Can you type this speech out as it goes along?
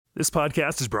This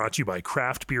podcast is brought to you by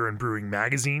Craft Beer and Brewing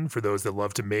Magazine for those that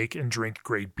love to make and drink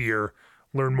great beer.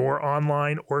 Learn more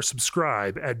online or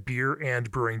subscribe at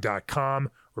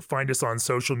beerandbrewing.com or find us on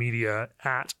social media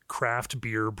at Craft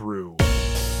Beer Brew.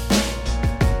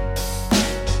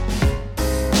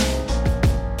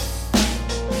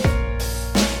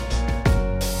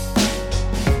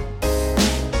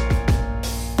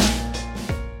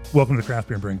 Welcome to the Craft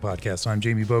Beer and Brewing Podcast. I'm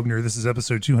Jamie Bogner. This is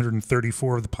episode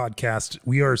 234 of the podcast.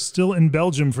 We are still in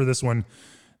Belgium for this one.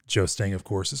 Joe Stang, of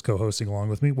course, is co-hosting along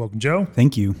with me. Welcome, Joe.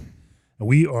 Thank you.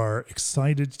 We are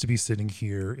excited to be sitting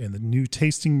here in the new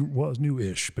tasting, well,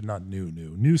 new-ish, but not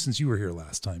new since you were here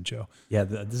last time, Joe. Yeah,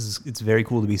 it's very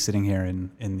cool to be sitting here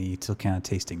in the Tilcan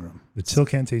tasting room. The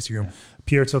Tilcan tasting room. Yeah.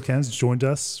 Pierre Tilcan has joined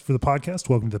us for the podcast.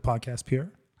 Welcome to the podcast,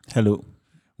 Pierre. Hello.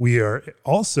 We are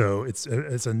also, it's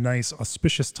a nice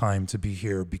auspicious time to be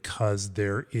here because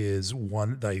there is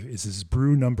is this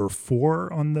brew number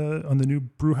 4 on the new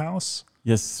brew house?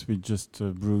 Yes, we just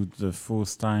brewed the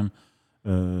fourth time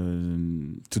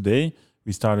today.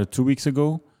 We started 2 weeks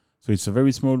ago. So it's a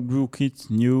very small brew kit,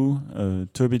 new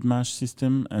turbid mash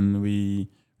system, and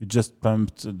we just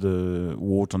pumped the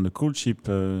wort on the cool ship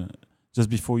just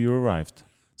before you arrived.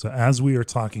 So as we are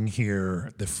talking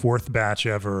here, the 4th batch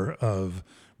ever of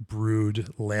brewed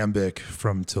lambic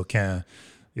from Tilcan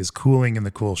is cooling in the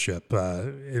cool ship.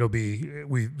 It'll be,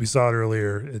 we saw it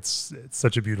earlier. It's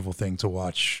such a beautiful thing to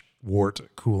watch wort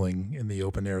cooling in the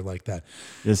open air like that.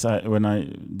 Yes, when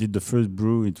I did the first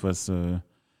brew, it was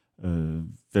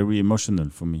very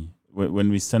emotional for me. When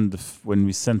we sent the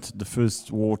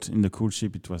first wort in the cool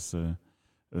ship, it was a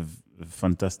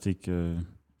fantastic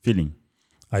feeling.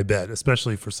 I bet,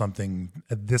 especially for something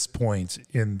at this point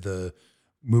in the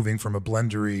moving from a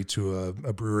blendery to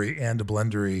a brewery and a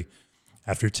blendery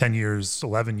after 10 years,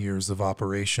 11 years of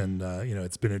operation.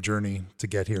 It's been a journey to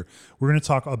get here. We're going to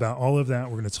talk about all of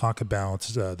that. We're going to talk about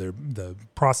the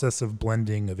process of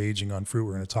blending, of aging on fruit.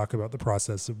 We're going to talk about the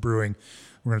process of brewing.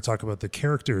 We're going to talk about the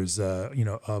characters, of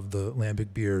the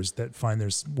lambic beers that find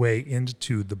their way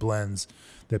into the blends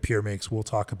that Pierre makes. We'll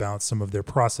talk about some of their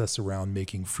process around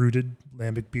making fruited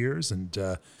lambic beers, and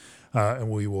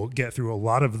we will get through a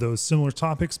lot of those similar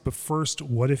topics. But first,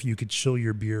 what if you could chill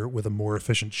your beer with a more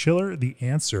efficient chiller? The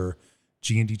answer,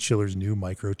 G&D Chiller's new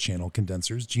micro-channel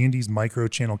condensers. G&D's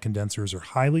micro-channel condensers are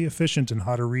highly efficient in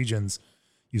hotter regions,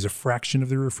 use a fraction of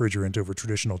the refrigerant over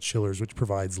traditional chillers, which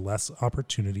provides less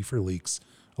opportunity for leaks,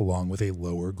 along with a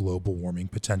lower global warming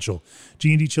potential.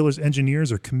 G&D Chiller's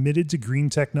engineers are committed to green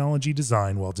technology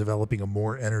design while developing a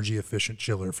more energy-efficient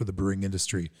chiller for the brewing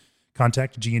industry.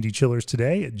 Contact G&D Chillers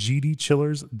today at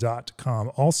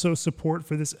gdchillers.com. Also, support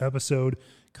for this episode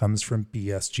comes from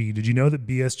BSG. Did you know that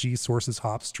BSG sources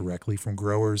hops directly from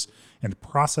growers and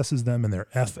processes them in their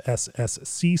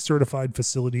FSSC-certified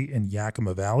facility in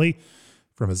Yakima Valley?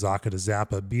 From Azaka to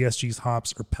Zappa, BSG's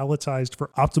hops are pelletized for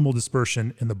optimal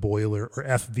dispersion in the boiler, or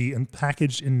FV, and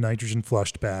packaged in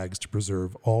nitrogen-flushed bags to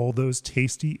preserve all those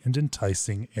tasty and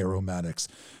enticing aromatics.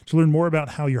 To learn more about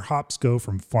how your hops go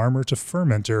from farmer to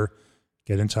fermenter,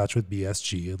 get in touch with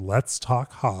BSG at Let's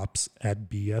Talk Hops at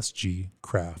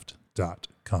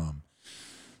bsgcraft.com.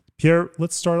 Pierre,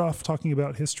 let's start off talking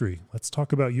about history. Let's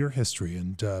talk about your history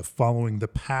and following the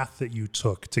path that you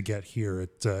took to get here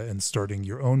and starting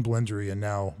your own blendery and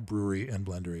now brewery and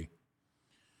blendery.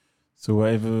 So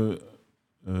I have a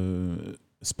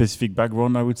specific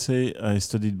background, I would say. I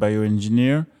studied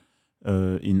bioengineer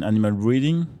in animal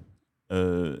breeding,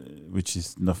 which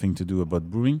is nothing to do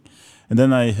about brewing. And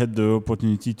then I had the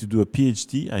opportunity to do a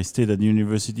PhD. I stayed at the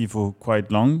university for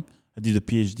quite long. I did a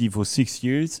PhD for 6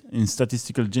 years in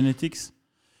statistical genetics.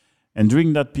 And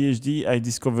during that PhD, I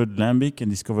discovered lambic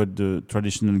and discovered the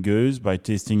traditional gueuse by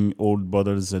tasting old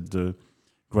bottles at the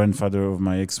grandfather of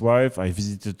my ex-wife. I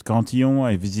visited Cantillon.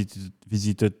 I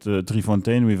visited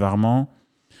Trefontaine with Armand.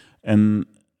 And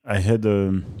I had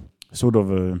a sort of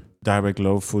a direct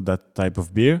love for that type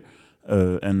of beer.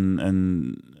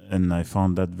 And I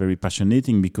found that very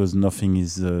fascinating because nothing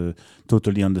is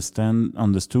totally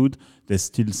understood. There's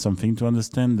still something to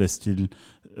understand. There's still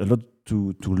a lot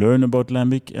to learn about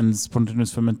lambic and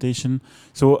spontaneous fermentation.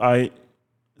 So I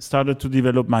started to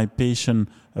develop my passion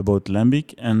about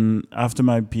lambic. And after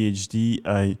my PhD,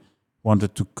 I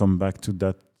wanted to come back to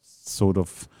that sort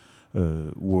of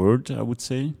word, I would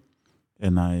say.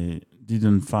 And I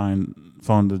didn't find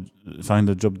a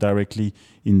job directly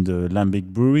in the lambic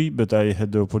brewery, but I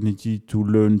had the opportunity to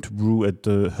learn to brew at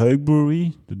the Huig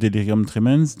brewery, the Delirium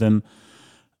Tremens. Then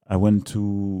I went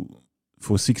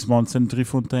for 6 months in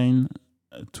Trefontaine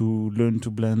to learn to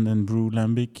blend and brew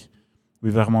lambic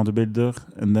with Armand de Belder.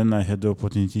 And then I had the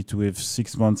opportunity to have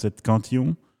 6 months at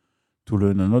Cantillon to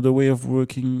learn another way of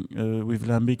working with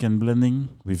lambic and blending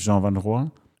with Jean Van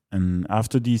Roy. And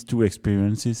after these 2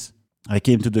 experiences, I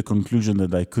came to the conclusion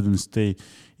that I couldn't stay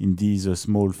in these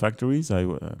small factories.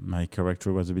 My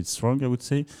character was a bit strong, I would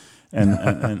say, and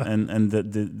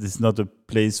that this is not a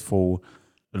place for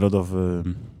a lot of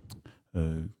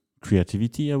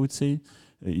creativity, I would say.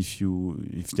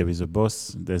 If there is a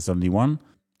boss, there's only one.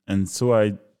 And so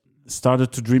I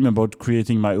started to dream about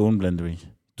creating my own blendery.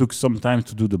 Took some time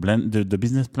to do the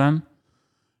business plan,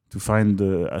 to find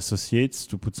the associates,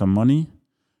 to put some money,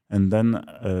 and then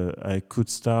I could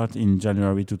start in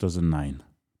January 2009.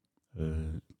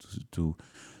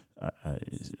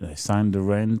 I signed the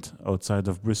rent outside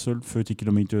of Brussels, 30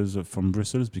 kilometers from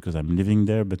Brussels, because I'm living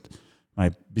there, but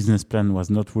my business plan was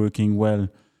not working well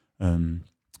in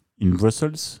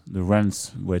Brussels. The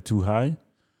rents were too high.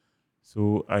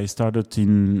 So I started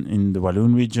in the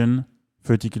Walloon region,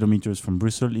 30 kilometers from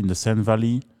Brussels, in the Seine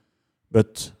Valley,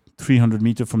 but 300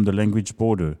 meters from the language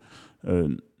border.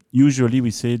 Usually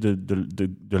we say the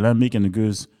Lambic and the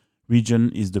Gueuze region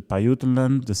is the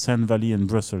Pajottenland, the Seine Valley, and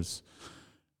Brussels.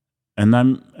 And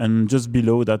I'm just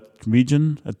below that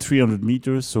region at 300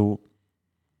 meters, so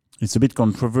it's a bit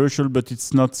controversial, but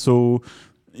it's not so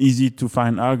easy to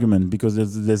find argument because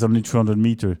there's only 300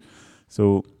 meters.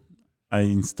 So I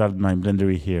installed my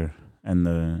blendery here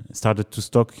and started to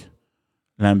stock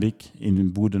lambic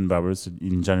in wooden barrels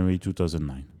in January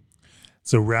 2009.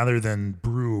 So rather than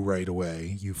brew right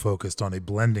away, you focused on a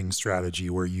blending strategy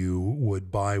where you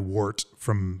would buy wort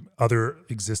from other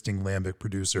existing lambic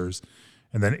producers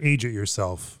and then age it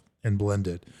yourself and blend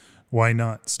it. Why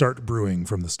not start brewing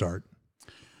from the start?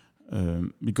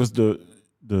 Because the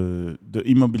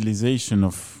immobilization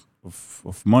of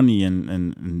money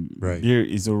and right. beer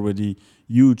is already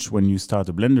huge when you start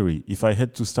a blendery. If I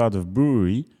had to start a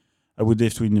brewery, I would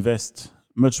have to invest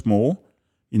much more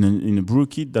in a brew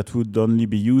kit that would only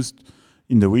be used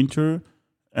in the winter,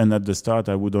 and at the start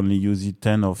I would only use it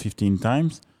 10 or 15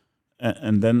 times,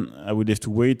 and then I would have to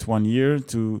wait 1 year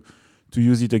to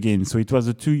use it again. So it was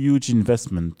a too huge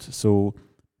investment. So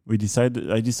I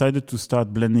decided to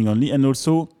start blending only, and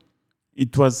also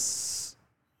it was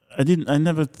I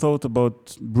never thought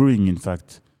about brewing. In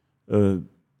fact,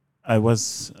 I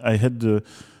had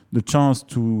the chance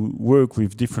to work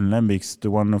with different lambics. The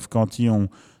one of Cantillon,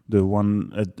 the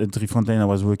one at Driefontein, I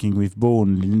was working with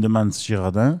Beaune, Lindemans,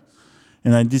 Girardin,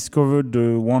 and I discovered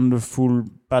the wonderful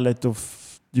palette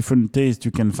of different tastes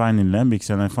you can find in lambics,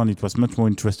 and I found it was much more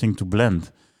interesting to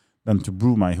blend than to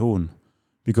brew my own,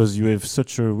 because you have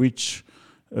such a rich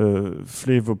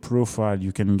flavor profile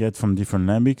you can get from different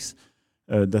lambics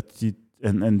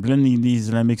and blending these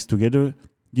lambics together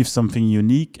gives something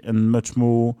unique and much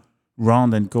more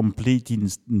round and complete in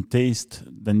taste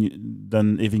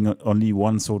than having only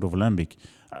one sort of lambic.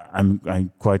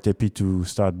 I'm quite happy to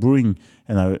start brewing,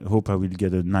 and I hope I will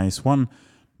get a nice one.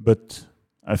 But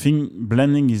I think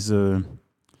blending is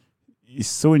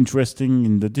so interesting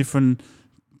in the different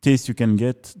tastes you can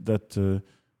get that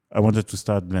I wanted to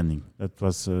start blending. That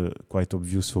was quite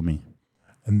obvious for me.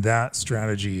 And that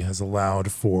strategy has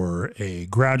allowed for a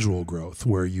gradual growth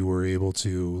where you were able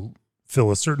to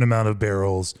fill a certain amount of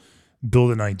barrels,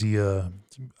 build an idea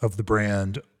of the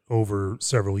brand over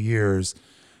several years,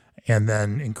 and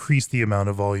then increase the amount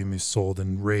of volume you sold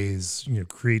and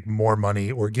create more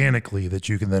money organically that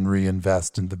you can then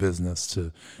reinvest in the business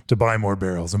to buy more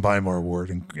barrels and buy more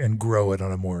wort and grow it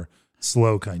on a more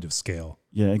slow kind of scale.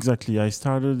 Yeah, exactly. I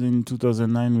started in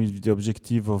 2009 with the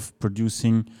objective of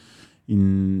producing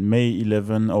in May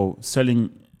 11 or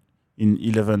selling in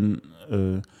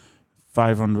 11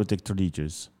 500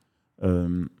 hectoliters.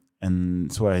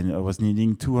 And so I was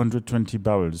needing 220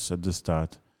 barrels at the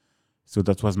start. So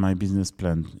that was my business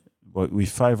plan. With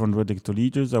 500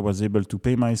 hectoliters, I was able to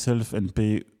pay myself and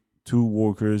pay 2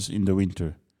 workers in the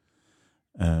winter.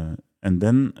 And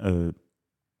then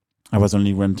I was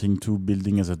only renting 2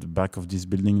 buildings at the back of this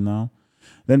building now.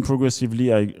 Then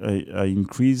progressively, I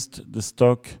increased the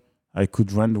stock. I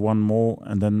could rent 1 more,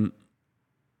 and then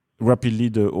rapidly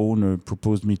the owner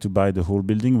proposed me to buy the whole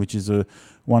building, which is a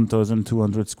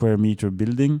 1,200 square meter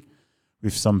building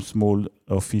with some small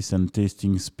office and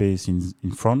tasting space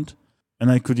in front. And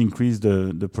I could increase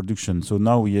the production. So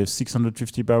now we have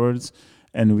 650 barrels,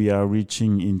 and we are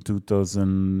reaching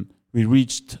we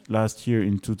reached last year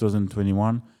in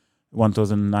 2021,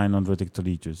 1,900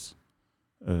 hectoliters.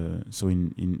 So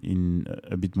in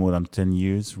a bit more than 10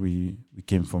 years, we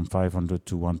came from 500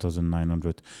 to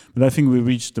 1,900. But I think we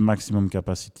reached the maximum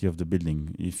capacity of the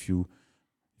building. If you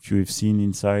have seen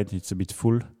inside, it's a bit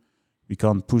full. We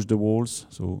can't push the walls,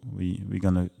 so we're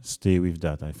gonna stay with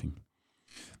that, I think.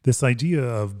 This idea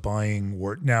of buying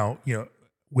wort. Now,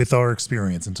 with our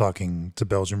experience in talking to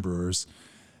Belgian brewers,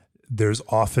 there's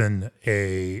often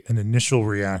an initial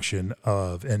reaction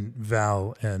of, and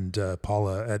Val and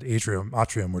Paula at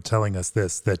Atrium were telling us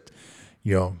this, that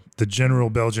the general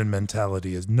Belgian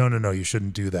mentality is no, you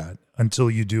shouldn't do that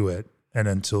until you do it and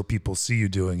until people see you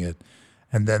doing it,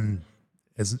 and then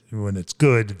when it's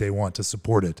good, they want to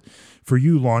support it. For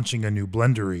you launching a new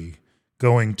blendery,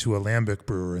 going to a lambic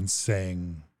brewer and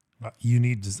saying,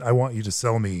 I want you to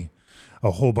sell me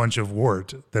a whole bunch of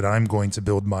wort that I'm going to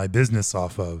build my business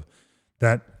off of.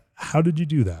 How did you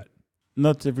do that?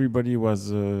 Not everybody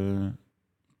was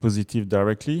positive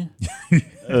directly,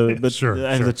 but Sure,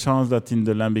 I have the chance that in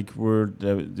the lambic world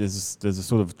there's a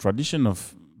sort of tradition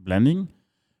of blending.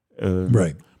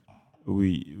 Right.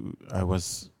 We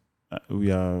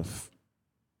are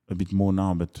a bit more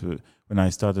now, but when I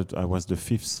started, I was the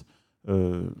fifth.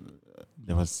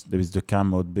 There is the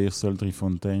Cam out Beersel,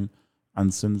 Driefontein,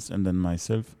 Hansens, and then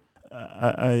myself.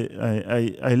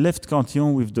 I left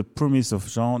Cantillon with the promise of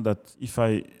Jean that if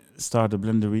I start a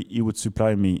blendery, he would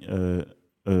supply me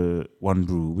one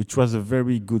brew, which was a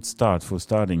very good start for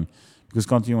starting, because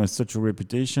Cantillon has such a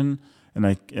reputation, and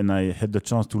I had the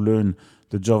chance to learn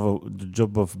the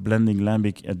job of blending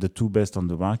lambic at the two best on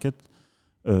the market.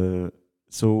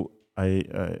 So I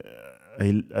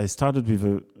started with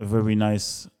a very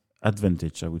nice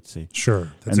advantage, I would say.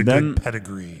 Sure, that's and a then, good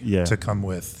pedigree to come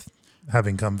with,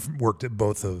 having worked at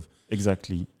both of.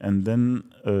 Exactly, and then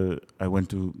I went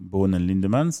to Bohn and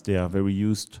Lindemans. They are very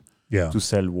used to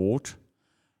sell wort.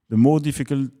 The more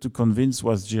difficult to convince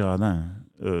was Girardin.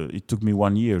 It took me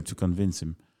 1 year to convince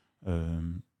him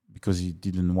because he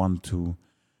didn't want to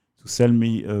sell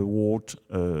me wort.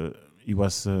 He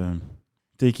was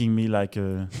taking me like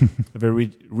a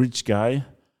very rich guy,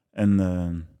 and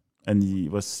he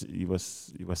was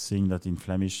saying that in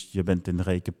Flemish, "Je bent een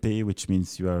rijke P," which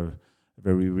means you are a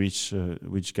very rich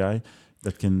guy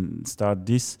that can start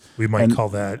this. We might call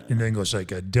that in English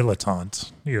like a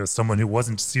dilettante, someone who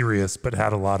wasn't serious but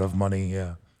had a lot of money.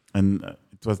 Yeah, and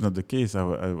it was not the case.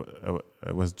 I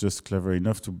was just clever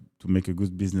enough to make a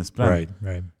good business plan.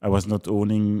 Right. I was not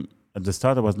owning at the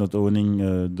start. I was not owning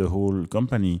the whole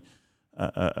company.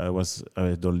 I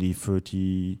had only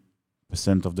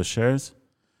 30% of the shares.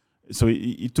 So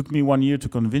it took me 1 year to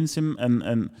convince him,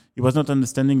 and he was not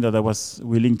understanding that I was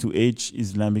willing to age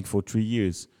his lambic for 3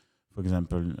 years, for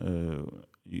example,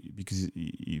 because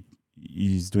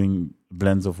he's doing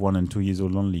blends of 1 and 2 years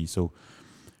old only. So,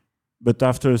 but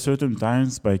after a certain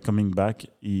times, by coming back,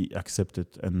 he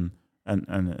accepted, and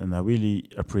I really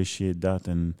appreciate that.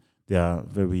 And they are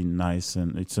very nice,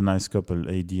 and it's a nice couple,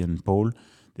 AD and Paul.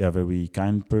 They are very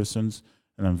kind persons,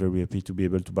 and I'm very happy to be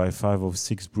able to buy 5 or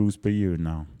 6 brews per year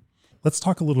now. Let's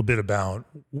talk a little bit about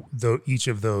each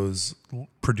of those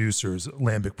producers,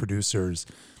 lambic producers,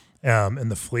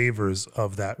 and the flavors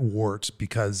of that wort,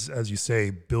 because, as you say,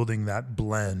 building that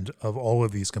blend of all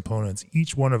of these components,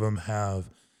 each one of them have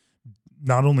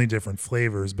not only different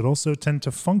flavors, but also tend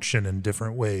to function in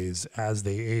different ways as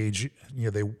they age.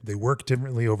 They work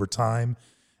differently over time,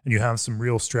 and you have some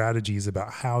real strategies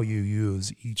about how you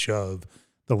use each of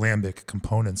the lambic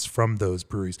components from those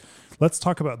breweries. Let's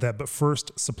talk about that. But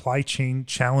first, supply chain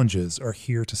challenges are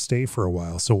here to stay for a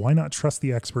while. So why not trust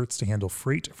the experts to handle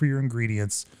freight for your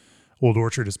ingredients? Old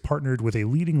Orchard has partnered with a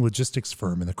leading logistics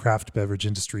firm in the craft beverage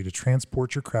industry to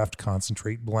transport your craft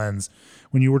concentrate blends.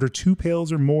 When you order 2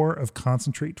 pails or more of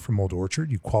concentrate from Old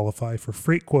Orchard, you qualify for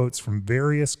freight quotes from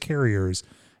various carriers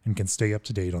and can stay up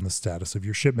to date on the status of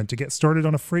your shipment. To get started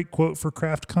on a freight quote for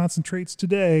craft concentrates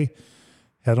today,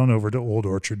 head on over to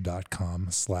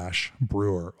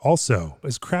oldorchard.com/brewer. Also,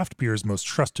 as craft beer's most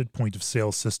trusted point of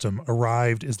sale system,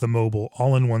 Arrived is the mobile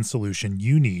all-in-one solution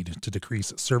you need to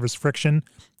decrease service friction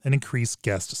and increase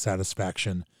guest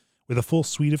satisfaction. With a full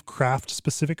suite of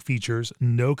craft-specific features,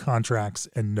 no contracts,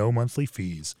 and no monthly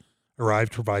fees,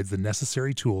 Arrived provides the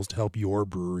necessary tools to help your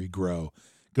brewery grow.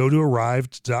 Go to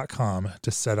Arrived.com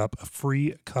to set up a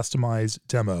free customized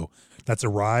demo. That's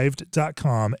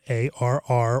Arrived.com,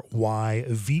 ARRYVED.com.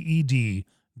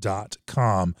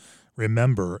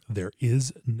 Remember, there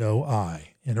is no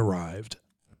I in Arrived.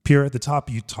 Pierre, at the top,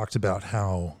 you talked about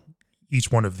how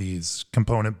each one of these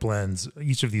component blends,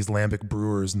 each of these lambic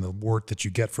brewers and the wort that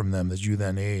you get from them that you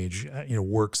then age,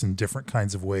 works in different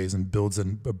kinds of ways and builds a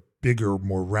bigger,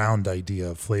 more round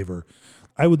idea of flavor.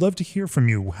 I would love to hear from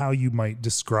you how you might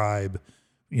describe,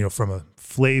 from a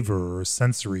flavor or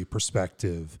sensory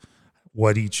perspective,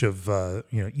 what each of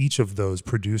those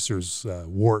producers'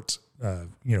 wort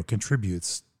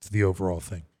contributes to the overall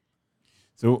thing.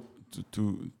 So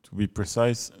to be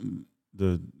precise,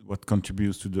 what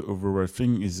contributes to the overall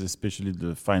thing is especially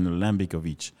the final lambic of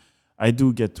each. I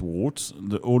do get worts.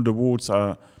 All the worts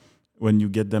are, when you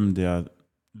get them, they are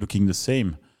looking the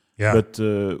same. Yeah. But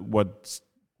what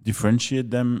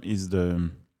differentiate them is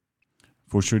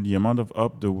for sure the amount of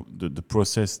hop, the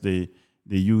process they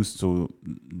use. So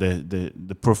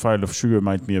the profile of sugar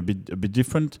might be a bit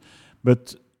different,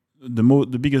 but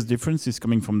the biggest difference is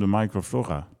coming from the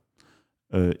microflora.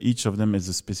 Each of them has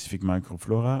a specific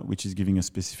microflora, which is giving a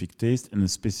specific taste and a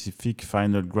specific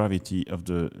final gravity of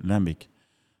the lambic.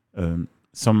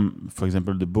 Some, for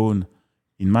example, the bone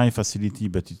in my facility,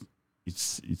 but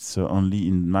it's only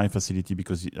in my facility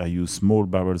because I use small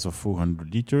barrels of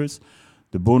 400 liters.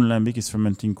 The bone lambic is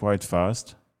fermenting quite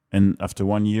fast, and after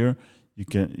 1 year,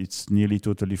 it's nearly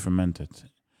totally fermented.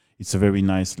 It's a very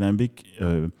nice lambic,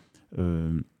 a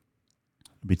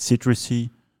bit citrusy,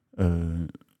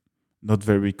 not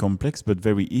very complex, but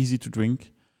very easy to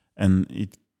drink. And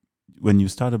when you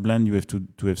start a blend, you have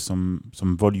to have some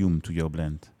volume to your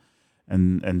blend,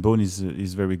 and bone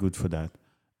is very good for that.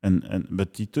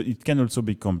 But it can also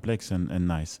be complex and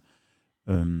nice.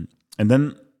 And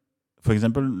then, for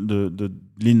example, the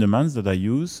Lindemans that I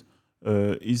use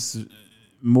is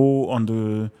more on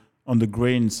the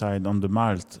grain side, on the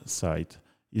malt side.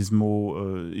 Is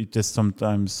more. It has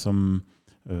sometimes some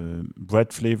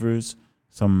bread flavors,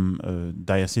 some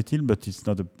diacetyl, but it's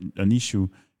not an issue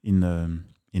in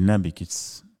lambic.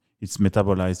 It's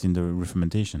metabolized in the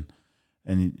refermentation,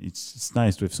 and it's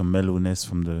nice to have some mellowness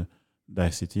from the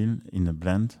diacetyl in a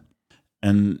blend.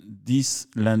 And this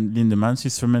Lindemans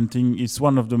is fermenting. It's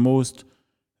one of the most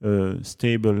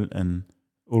stable and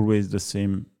always the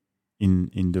same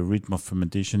in the rhythm of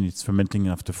fermentation. It's fermenting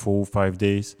after 4 or 5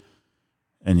 days,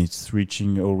 and it's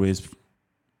reaching always,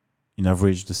 in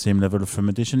average, the same level of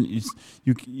fermentation.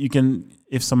 You can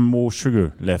have some more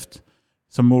sugar left,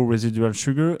 some more residual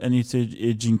sugar, and it's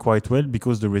aging quite well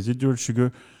because the residual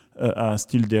sugar are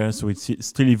still there, so it's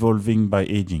still evolving by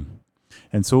aging.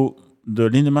 And so the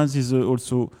Lindemans is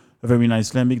also a very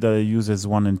nice lambic that I use as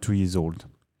 1 and 2 years old.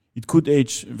 It could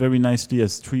age very nicely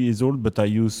as 3 years old, but I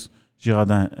use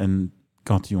Girardin and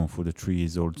Cantillon for the 3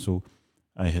 years old, so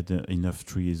I had enough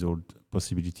 3 years old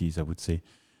possibilities, I would say.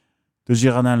 The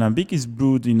Girardin lambic is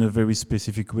brewed in a very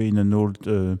specific way in an old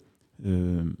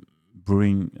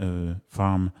brewing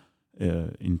farm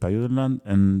in Payoderland,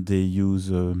 and they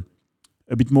use a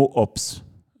bit more hops.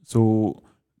 So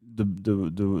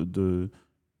the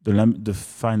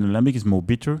final lambic is more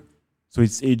bitter, so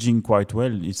it's aging quite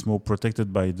well. It's more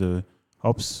protected by the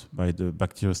hops, by the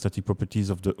bacteriostatic properties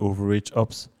of the overage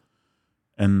hops,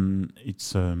 and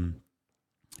it's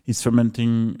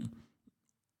fermenting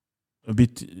a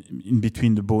bit in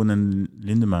between the bone and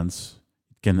Lindemans.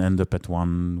 It can end up at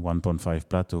 1.5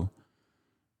 plateau,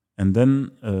 and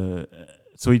then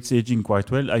so it's aging quite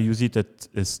well. I use it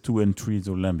as 2 and 3 years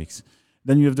old lambics.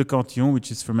 Then you have the Cantillon, which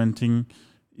is fermenting,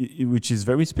 which is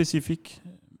very specific.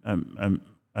 I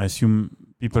assume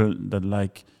people that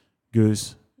like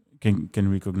Gueuze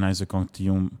can recognize the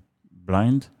Cantillon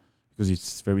blind because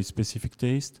it's very specific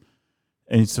taste.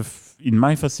 And it's in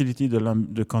my facility,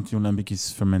 the Cantillon lambic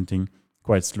is fermenting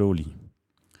quite slowly,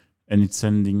 and it's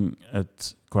ending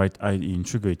at quite high in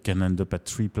sugar. It can end up at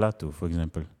 3 plateau, for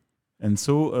example. And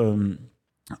so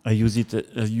I use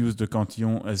the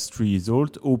Cantillon as 3 years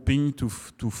old, hoping to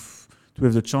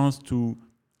have the chance to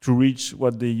reach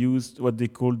what they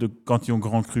call the Cantillon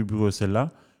Grand Cru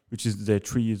Bruxelles, which is their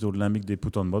 3 years old lambic they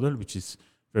put on bottle, which is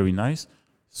very nice.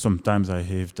 Sometimes I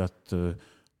have that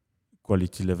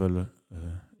quality level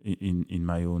in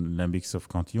my own lambics of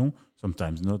Cantillon,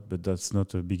 sometimes not, but that's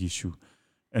not a big issue.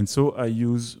 And so I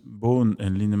use Beaune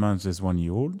and Lindemans as 1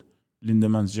 year old,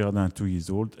 Lindemans Girardin 2 years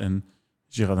old, and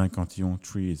Girardin Cantillon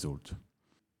 3 years old.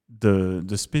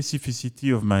 The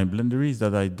specificity of my blendery is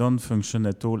that I don't function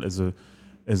at all as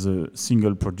a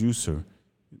single producer.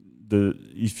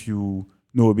 If you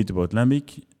know a bit about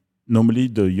lambic, normally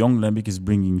the young lambic is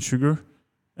bringing sugar,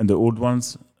 and the old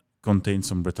ones contain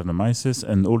some Brettanomyces,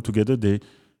 and altogether they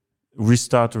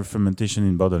restart the fermentation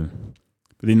in bottle.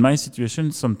 But in my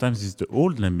situation, sometimes it's the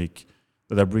old lambic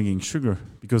that are bringing sugar,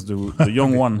 because the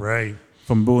young one right.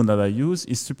 from Beaune that I use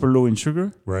is super low in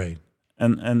sugar. Right.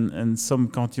 And some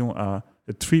Cantillon are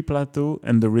a 3 plateau,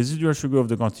 and the residual sugar of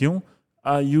the Cantillon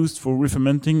are used for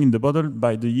re-fermenting in the bottle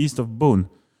by the yeast of Beaune.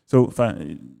 So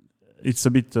it's a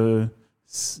bit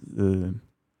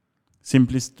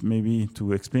simplest maybe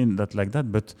to explain that like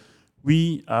that, but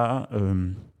we are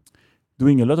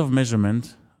doing a lot of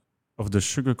measurement of the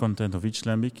sugar content of each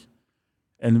lambic,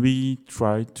 and we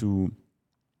try to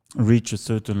reach a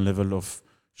certain level of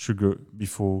sugar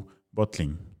before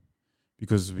bottling,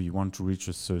 because we want to reach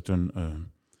a certain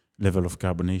level of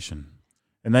carbonation.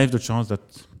 And I have the chance that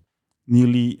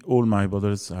nearly all my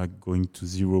bottles are going to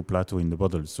zero plateau in the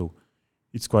bottle, so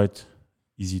it's quite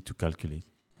easy to calculate.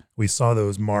 We saw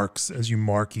those marks as you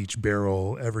mark each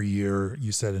barrel every year.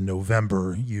 You said in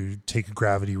November you take a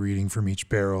gravity reading from each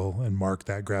barrel and mark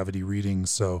that gravity reading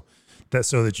so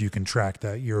that you can track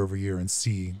that year over year and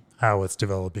see how it's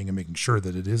developing and making sure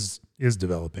that it is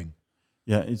developing.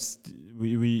 Yeah, it's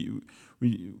we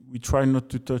try not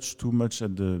to touch too much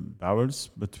at the barrels,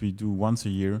 but we do once a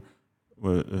year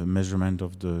a measurement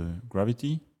of the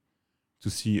gravity to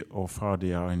see how far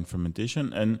they are in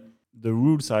fermentation. And the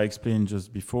rules I explained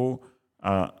just before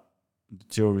are the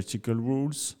theoretical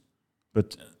rules,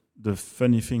 but the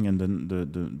funny thing and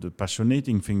the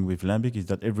passionating thing with lambic is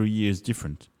that every year is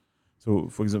different. So,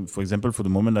 for example, for the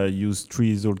moment I use 3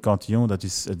 years old Cantillon that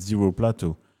is at zero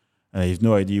plateau, and I have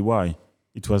no idea why.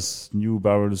 It was new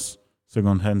barrels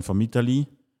second hand from Italy.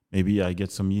 Maybe I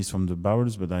get some yeast from the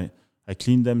barrels, but I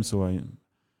clean them, so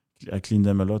I clean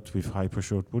them a lot with high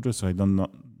pressure water, so I don't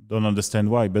understand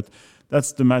why. But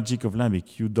that's the magic of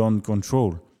lambic. You don't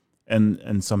control,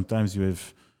 and sometimes you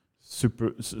have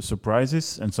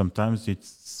surprises, and sometimes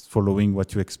it's following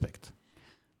what you expect.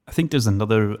 I think there's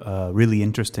another really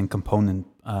interesting component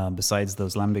besides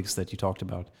those lambics that you talked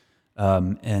about,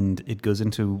 and it goes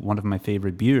into one of my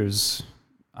favorite beers.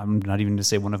 I'm not even going to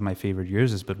say one of my favorite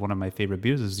years, but one of my favorite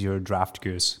beers is your draft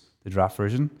Gueuze, the draft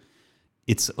version.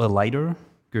 It's a lighter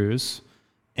Gueuze,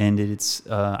 and it's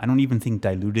I don't even think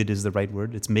diluted is the right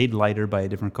word. It's made lighter by a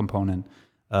different component,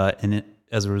 and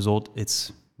as a result,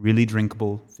 it's really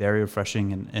drinkable, very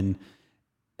refreshing, and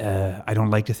I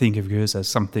don't like to think of Gueuze as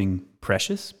something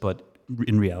precious, but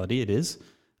in reality, it is.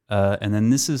 And then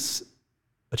this is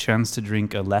a chance to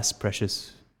drink a less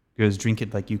precious Gueuze. Drink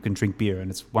it like you can drink beer,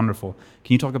 and it's wonderful.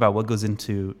 Can you talk about what goes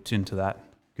into that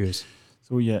Gueuze?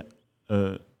 So yeah.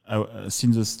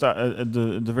 Since the start, at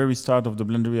the very start of the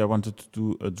blendery, I wanted to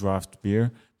do a draft beer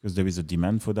because there is a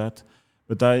demand for that.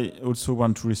 But I also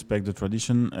want to respect the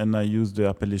tradition, and I use the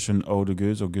appellation Haut de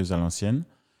Gueuze or Gueuze à l'ancienne,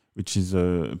 which is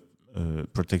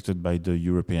protected by the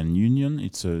European Union.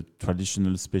 It's a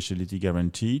traditional specialty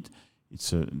guaranteed.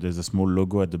 There's a small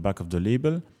logo at the back of the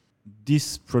label.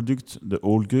 This product, the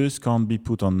old Gueuze, can't be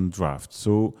put on draft,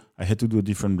 so I had to do a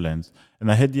different blend.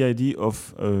 And I had the idea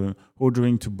of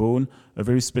ordering to bone a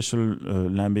very special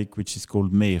lambic, which is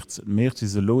called Meerts. Meerts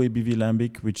is a low ABV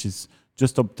lambic, which is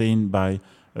just obtained by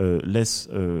less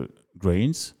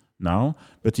grains now,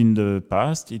 but in the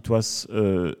past it was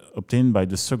obtained by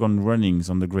the second runnings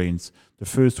on the grains. The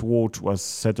first wort was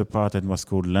set apart and was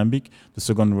called lambic. The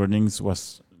second runnings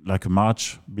was like a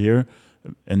March beer,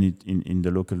 and in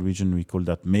the local region we call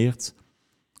that Meerts.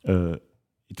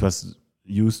 It was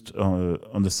used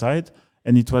on the side,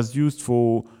 and it was used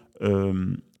for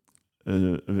an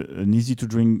easy to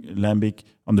drink lambic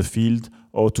on the field,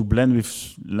 or to blend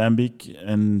with lambic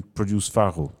and produce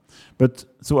faro. But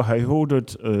so I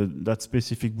ordered that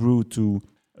specific brew to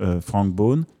Frank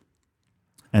Boon,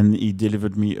 and he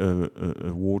delivered me a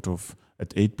wort of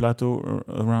at 8 plateau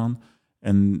around,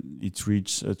 and it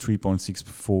reached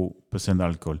 3.64%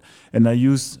 alcohol. And I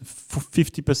use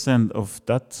 50% of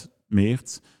that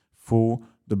Meerts for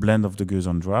the blend of the Gueuze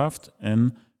on draft,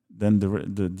 and then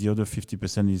the other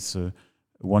 50% is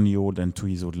 1 year old and 2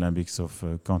 years old lambics of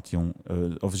Cantillon,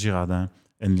 of Girardin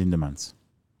and Lindemans.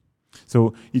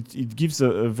 So it gives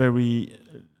a very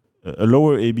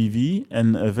lower ABV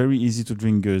and a very easy to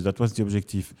drink Gueuze. That was the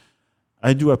objective.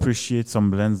 I do appreciate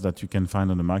some blends that you can find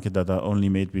on the market that are only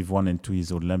made with 1 and 2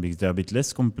 years old lambics. They're a bit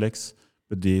less complex,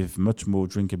 but they have much more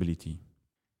drinkability.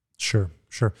 Sure.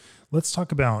 Let's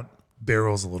talk about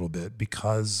barrels a little bit,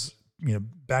 because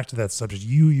back to that subject,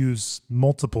 you use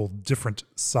multiple different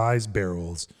size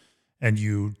barrels, and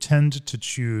you tend to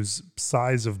choose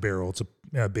size of barrel to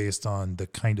based on the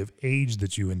kind of age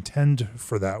that you intend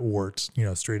for that wort,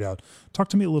 straight out. Talk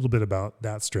to me a little bit about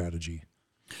that strategy.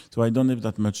 So I don't have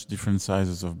that much different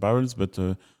sizes of barrels, but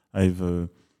I have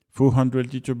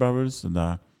 400 liter barrels that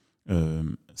are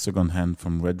second hand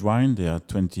from red wine. They are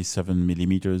 27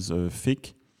 millimeters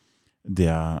thick. They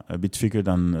are a bit thicker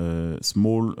than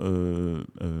small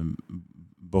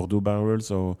Bordeaux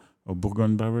barrels or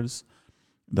Bourgogne barrels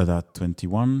that are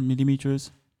 21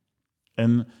 millimeters.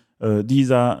 And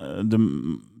these are the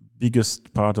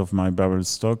biggest part of my barrel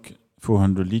stock,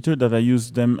 400 liter, that I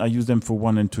use them for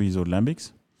 1 and 2 years old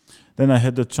lambics. Then I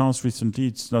had the chance recently,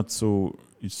 it's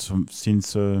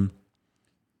since a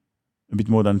bit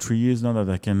more than 3 years now that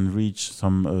I can reach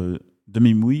some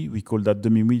demi-muit. We call that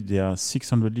demi-muit. They are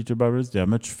 600 liter barrels. They are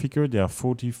much thicker. They are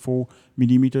 44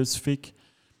 millimeters thick.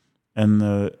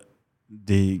 And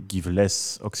they give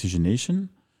less oxygenation,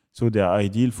 so they are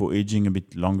ideal for aging a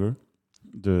bit longer,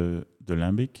 the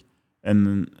lambic.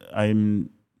 And I'm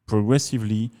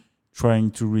progressively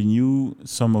trying to renew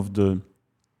some of the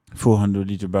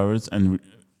 400-liter barrels and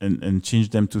change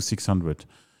them to 600.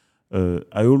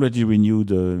 I already renewed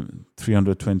the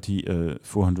 320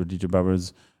 400-liter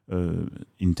barrels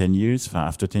in 10 years,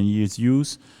 after 10 years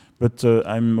use. But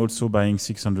I'm also buying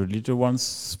 600-liter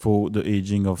ones for the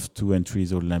aging of 2 and 3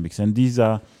 years old lambics. And these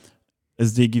are,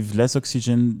 as they give less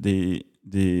oxygen, they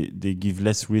give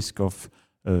less risk of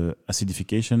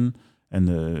acidification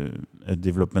and a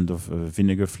development of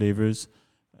vinegar flavors.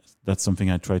 That's something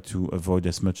I try to avoid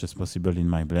as much as possible in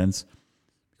my blends,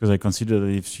 because I consider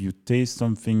that if you taste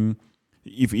something,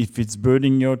 if it's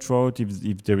burning your throat,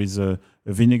 if there is a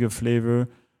vinegar flavor,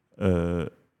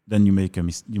 then you made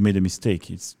a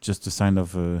mistake. It's just a sign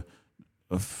of a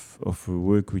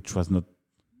work which was not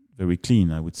very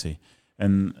clean, I would say.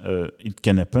 And it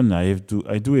can happen. I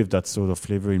do have that sort of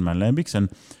flavor in my lambics, and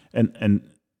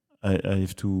I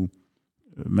have to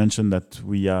mention that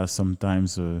we are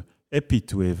sometimes happy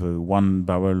to have 1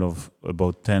 barrel of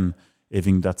about 10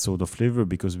 having that sort of flavor,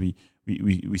 because we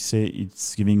say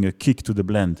it's giving a kick to the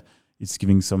blend. It's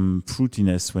giving some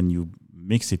fruitiness when you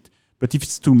mix it. But if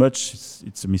it's too much,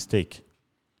 it's a mistake.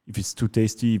 If it's too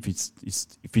tasty, if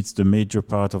it's the major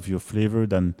part of your flavor,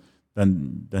 then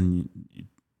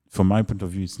from my point of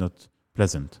view, it's not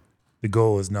pleasant. The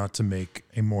goal is not to make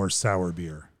a more sour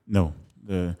beer. No,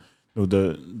 the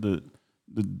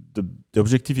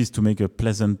objective is to make a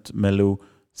pleasant, mellow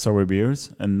sour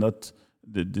beers, and not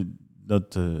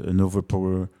an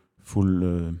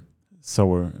overpowerful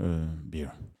sour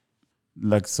beer,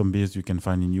 like some beers you can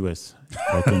find in US.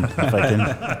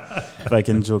 If I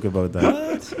can joke about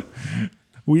that.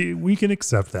 We can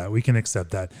accept that. We can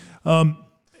accept that.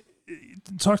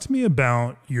 Talk to me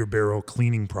about your barrel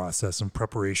cleaning process and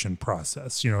preparation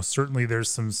process. You know, certainly there's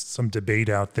some debate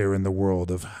out there in the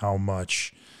world of how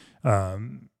much,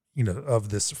 of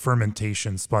this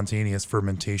fermentation, spontaneous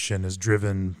fermentation, is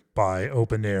driven by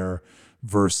open air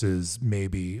versus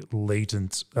maybe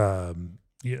latent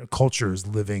cultures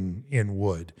living in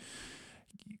wood.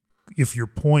 If your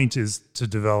point is to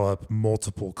develop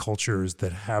multiple cultures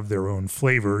that have their own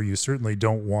flavor, you certainly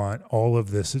don't want all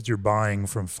of this that you're buying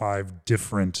from 5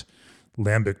 different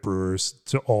lambic brewers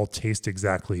to all taste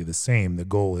exactly the same. The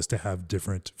goal is to have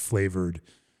different flavored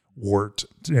wort,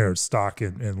 stock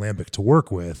and lambic to work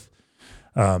with.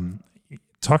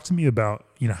 Talk to me about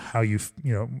how you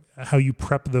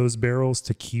prep those barrels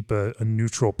to keep a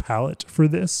neutral palate for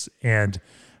this, and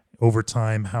over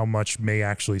time, how much may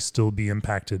actually still be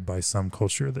impacted by some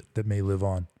culture that may live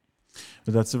on?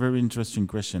 But that's a very interesting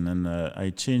question. And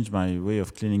I changed my way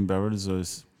of cleaning barrels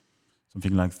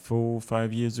something like 4 or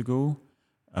 5 years ago.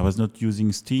 I was not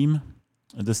using steam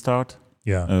at the start.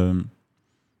 Yeah.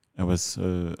 I was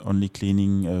only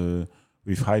cleaning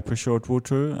with high pressure hot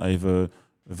water. I have a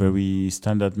very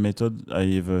standard method. I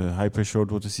have a high pressure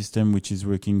hot water system which is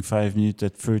working 5 minutes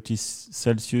at 30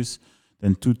 Celsius,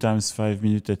 then 2 times 5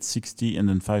 minutes at 60, and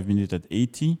then 5 minutes at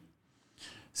 80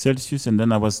 Celsius. And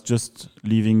then I was just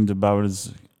leaving the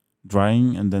barrels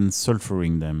drying and then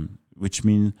sulfuring them, which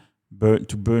means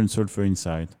to burn sulfur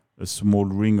inside, a small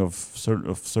ring of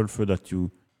sulfur that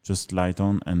you just light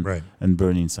on and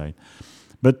burn inside.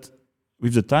 But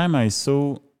with the time, I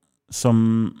saw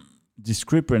some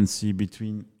discrepancy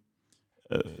between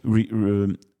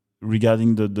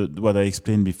regarding the what I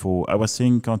explained before. I was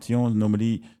saying Cantillon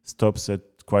normally stops at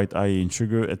quite high in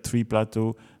sugar. At 3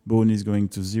 plateau, Beaune is going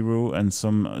to 0, and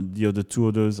the other 2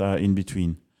 others are in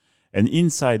between. And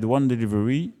inside one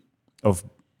delivery of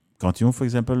Cantillon, for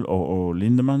example, or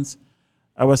Lindemans,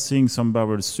 I was seeing some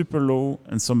barrels super low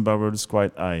and some barrels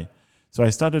quite high. So I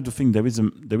started to think there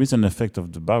is an effect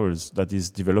of the barrels that is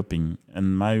developing,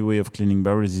 and my way of cleaning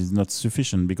barrels is not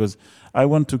sufficient, because I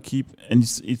want to keep, and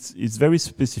it's very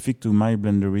specific to my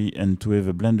blendery and to have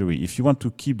a blendery. If you want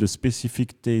to keep the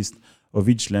specific taste of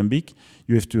each lambic,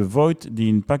 you have to avoid the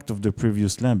impact of the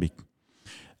previous lambic.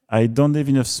 I don't have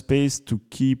enough space to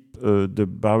keep the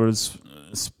barrels,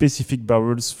 specific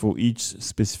barrels for each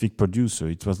specific producer.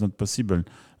 It was not possible.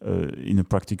 In a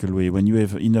practical way. When you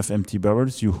have enough empty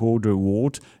barrels, you hold a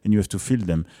wort and you have to fill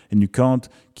them. And you can't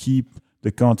keep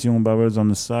the Cantillon barrels on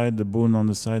the side, the Beaune on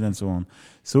the side, and so on.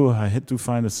 So I had to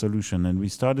find a solution. And we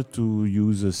started to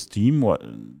use a steam,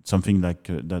 something like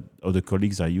that other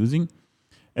colleagues are using.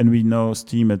 And we now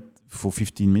steam for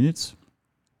 15 minutes.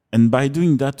 And by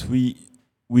doing that, we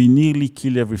nearly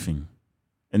kill everything.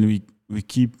 And we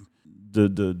keep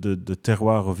the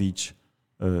terroir of each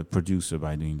producer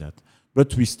by doing that.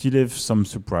 But we still have some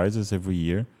surprises every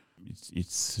year.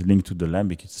 it's linked to the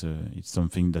lambic. It's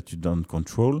something that you don't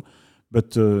control,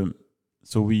 but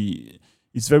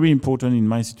it's very important in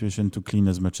my situation to clean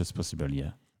as much as possible.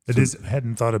 Yeah. I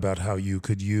hadn't thought about how you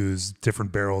could use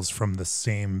different barrels from the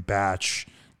same batch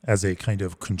as a kind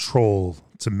of control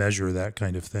to measure that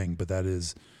kind of thing, but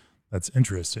that's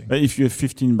interesting. But if you have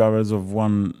 15 barrels of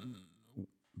one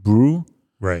brew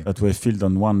Right. that were filled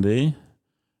on one day,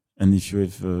 and if you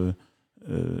have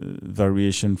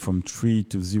variation from 3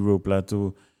 to 0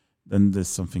 plateau, then there's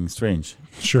something strange.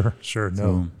 Sure.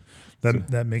 No, So-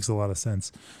 that makes a lot of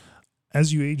sense.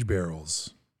 As you age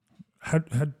barrels, how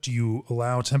do you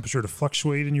allow temperature to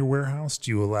fluctuate in your warehouse? Do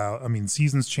you allow? I mean,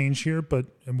 seasons change here, but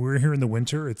we're here in the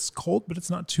winter. It's cold, but it's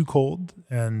not too cold,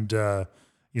 and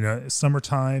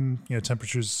summertime,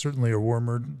 temperatures certainly are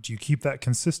warmer. Do you keep that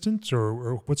consistent,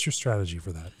 or what's your strategy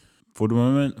for that? For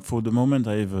the moment,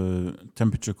 I have a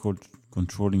temperature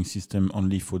controlling system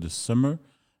only for the summer,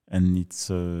 and it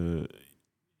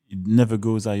never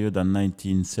goes higher than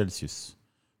 19 Celsius.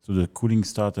 So the cooling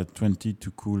starts at 20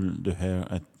 to cool the hair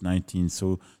at 19.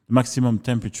 So the maximum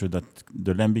temperature that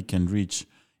the lambic can reach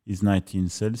is 19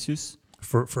 Celsius.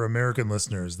 For American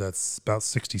listeners, that's about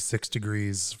 66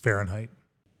 degrees Fahrenheit.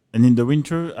 And in the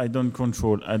winter, I don't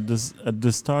control. At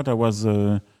the start, I was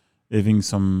having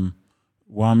some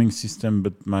warming system,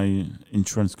 but my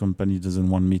insurance company doesn't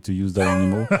want me to use that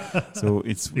anymore. So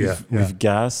it's with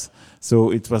gas.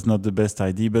 So it was not the best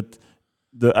idea. But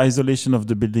the isolation of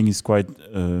the building is quite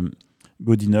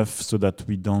good enough so that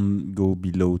we don't go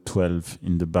below 12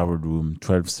 in the barrel room,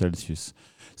 12 Celsius.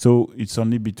 So it's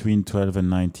only between 12 and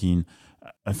 19.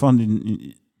 I found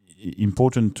it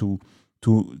important to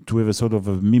have a sort of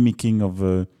a mimicking of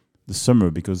the summer,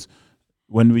 because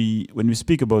when we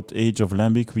speak about age of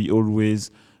lambic, we always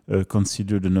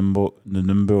consider the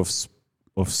number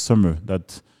of summer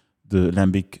that the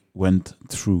lambic went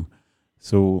through.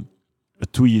 So a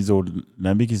 2 years old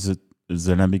lambic is a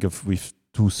lambic with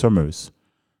 2 summers,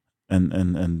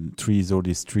 and 3 years old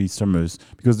is 3 summers,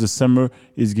 because the summer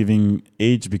is giving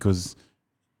age, because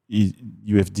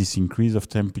you have this increase of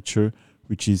temperature,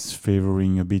 which is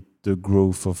favoring a bit the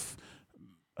growth of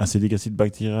acetic acid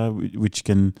bacteria, which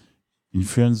can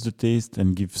influence the taste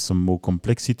and give some more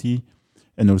complexity.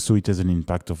 And also it has an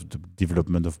impact of the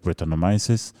development of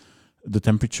Brettanomyces, the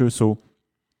temperature. So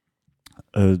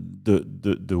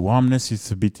the warmness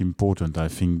is a bit important, I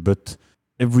think. But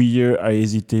every year I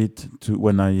hesitate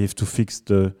when I have to fix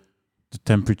the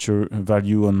temperature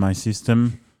value on my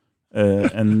system.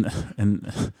 And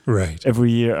Right.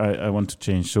 every year I want to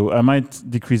change, so I might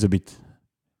decrease a bit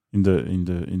in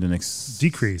the next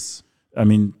Decrease. I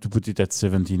mean, to put it at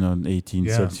 17 or 18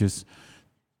 Yeah. Celsius,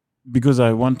 because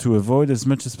I want to avoid as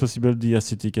much as possible the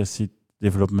acetic acid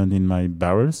development in my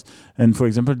barrels. And for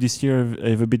example, this year I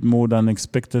have a bit more than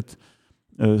expected,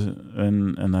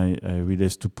 and I really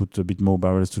have to put a bit more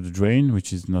barrels to the drain,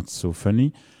 which is not so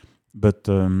funny. But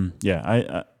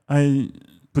I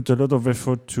put a lot of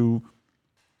effort to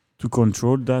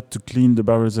control that, to clean the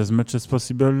barrels as much as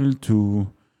possible.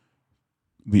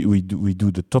 We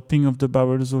do the topping of the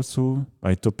barrels also.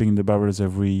 By topping the barrels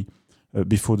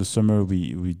before the summer,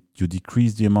 you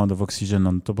decrease the amount of oxygen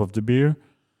on top of the beer,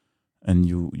 and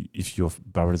if your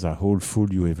barrels are whole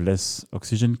full, you have less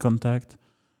oxygen contact.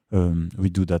 We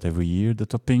do that every year, the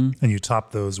topping. And you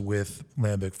top those with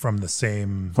lambic from the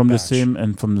same From the batch. same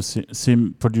and from the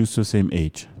same producer, same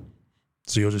age.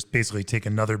 So you'll just basically take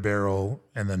another barrel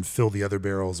and then fill the other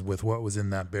barrels with what was in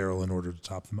that barrel in order to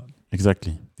top them up.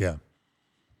 Exactly. Yeah.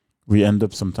 We end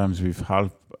up sometimes with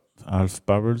half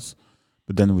barrels,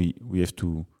 but then we have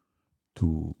to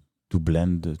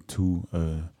blend the two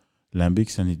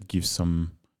lambics, and it gives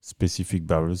some specific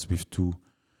barrels with two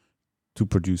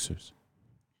producers.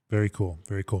 Very cool.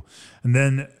 Very cool. And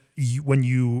then when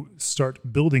you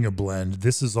start building a blend,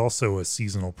 this is also a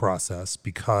seasonal process,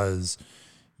 because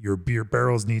your beer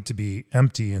barrels need to be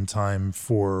empty in time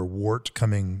for wort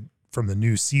coming from the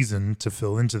new season to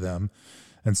fill into them.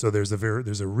 And so there's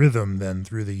a rhythm then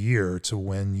through the year to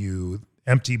when you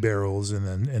empty barrels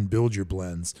and build your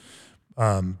blends.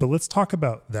 But let's talk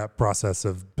about that process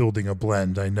of building a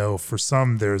blend. I know for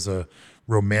some there's a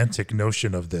romantic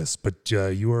notion of this, but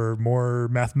you are more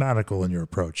mathematical in your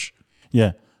approach.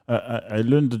 Yeah, I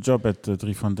learned the job at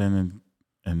Driefontein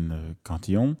and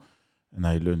Cantillon, and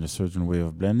I learned a certain way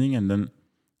of blending. And then,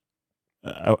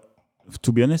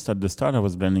 to be honest, at the start I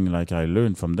was blending like I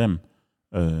learned from them.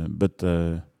 But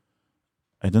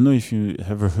I don't know if you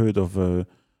ever heard of a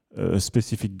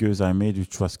specific gueuze I made,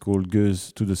 which was called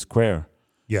Gueuze to the Square.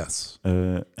 Yes.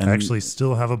 And I actually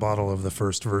still have a bottle of the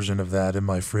first version of that in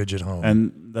my fridge at home.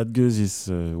 And that gueuze is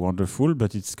wonderful,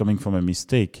 but it's coming from a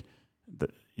mistake.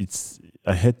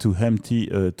 I had to empty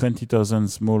 20,000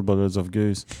 small bottles of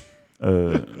Gueuze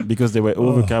because they were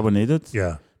overcarbonated.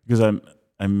 Yeah. Because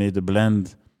I made a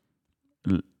blend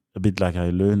a bit like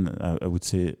I learned, I would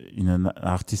say, in an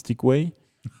artistic way,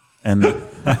 and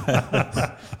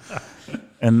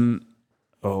and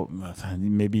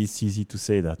maybe it's easy to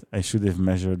say that I should have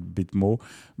measured a bit more,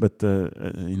 but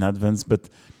in advance. But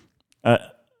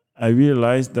I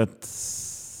realized that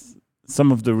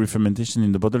some of the re-fermentation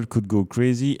in the bottle could go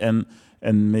crazy and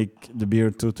make the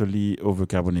beer totally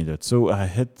overcarbonated. So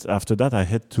after that I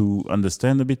had to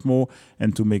understand a bit more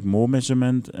and to make more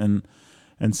measurement, and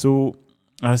so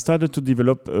I started to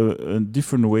develop a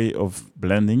different way of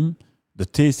blending. The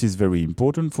taste is very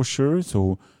important for sure.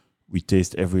 So we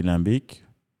taste every lambic.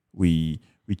 We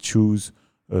choose.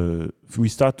 We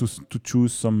start to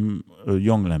choose some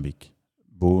young lambic,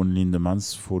 Beaune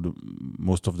Lindemans for the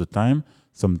most of the time.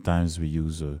 Sometimes we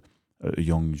use a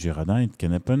young Girardin. It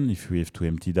can happen if we have to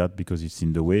empty that because it's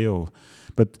in the way,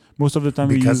 but most of the time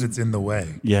because it's in the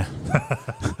way. Yeah,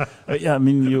 yeah. I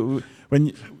mean,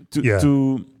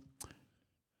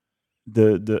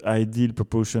 the ideal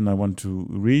proportion I want to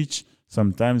reach.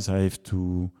 Sometimes I have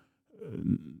to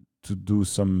do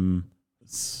some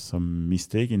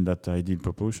mistake in that ideal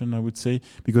proportion, I would say,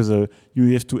 because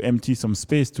you have to empty some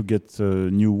space to get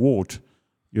new wort.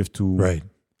 You have to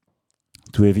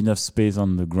to have enough space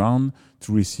on the ground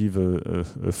to receive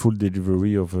a full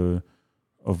delivery of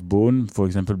Beaune. For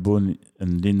example, Beaune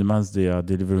and Lindemans, they are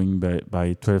delivering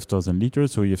by 12,000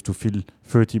 liters, so you have to fill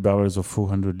 30 barrels of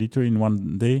 400 liter in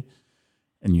one day,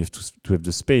 and you have to have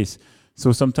the space.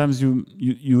 So sometimes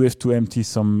you have to empty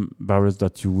some barrels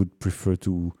that you would prefer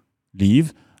to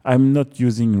leave. I'm not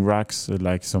using racks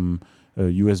like some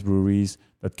US breweries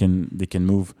that can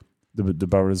move the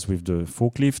barrels with the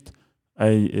forklift.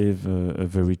 I have a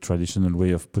very traditional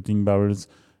way of putting barrels,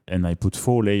 and I put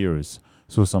 4 layers.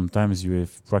 So sometimes you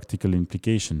have practical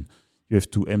implication. You have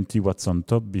to empty what's on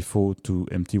top before to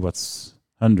empty what's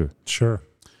under. Sure.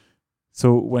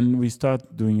 So when we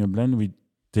start doing a blend, we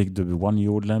take the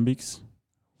 1-year-old lambics,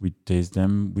 we taste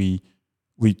them, we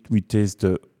taste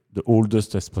the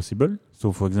oldest as possible.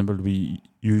 So for example, we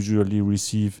usually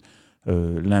receive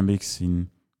lambics in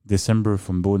December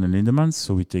from Beaune and Lindemans.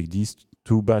 So we take these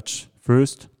 2 batch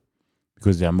first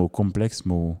because they are more complex,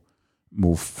 more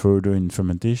further in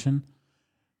fermentation.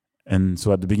 And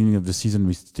so at the beginning of the season,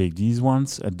 we take these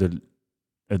ones. At the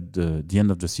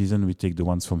end of the season, we take the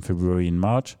ones from February and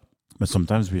March. But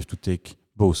sometimes we have to take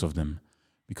both of them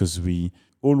because we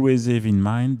always have in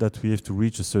mind that we have to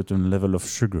reach a certain level of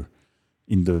sugar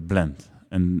in the blend.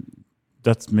 And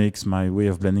that makes my way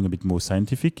of blending a bit more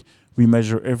scientific. We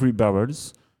measure every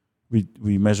barrels.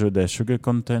 We measure their sugar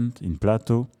content in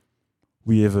Plato.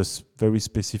 We have a very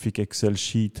specific Excel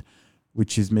sheet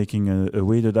which is making a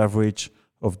weighted average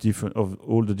of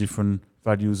all the different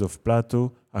values of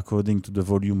Plato according to the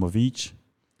volume of each,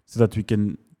 so that we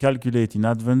can calculate in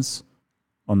advance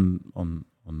on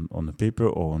a paper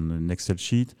or on an Excel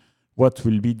sheet what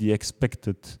will be the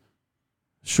expected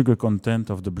sugar content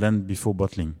of the blend before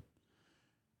bottling.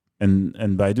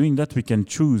 And by doing that, we can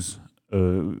choose.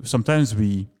 Sometimes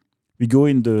we go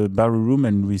in the barrel room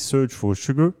and we search for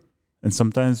sugar, and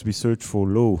sometimes we search for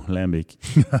low lambic.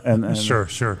 and sure.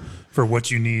 For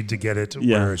what you need to get it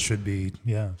where it should be.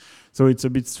 Yeah. So it's a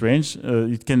bit strange.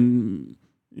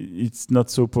 It's not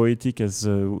so poetic as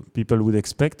people would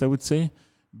expect, I would say.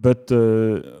 But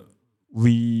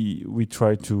we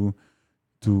try to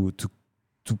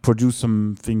produce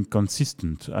something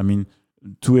consistent. I mean,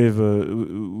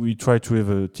 we try to have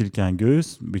a Tilquin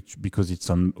Gueuze, because it's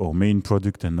our main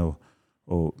product and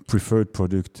our preferred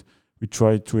product. We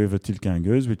try to have a Tilquin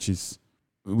Gueuze,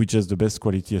 which has the best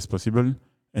quality as possible,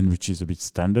 and which is a bit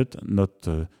standard, not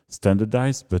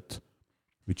standardized, but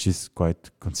which is quite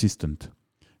consistent.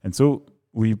 And so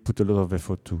we put a lot of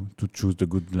effort to choose the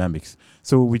good lambics.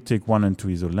 So we take 1 and 2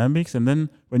 years old lambics, and then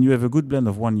when you have a good blend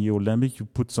of 1 year old lambic, you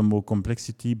put some more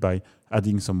complexity by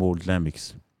adding some old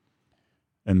lambics.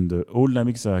 And the old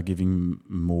lambics are giving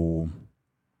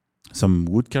some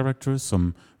wood character,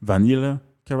 some vanilla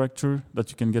character that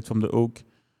you can get from the oak,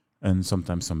 and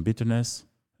sometimes some bitterness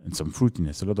and some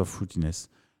fruitiness, a lot of fruitiness.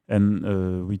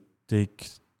 And we take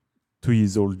 2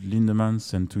 years old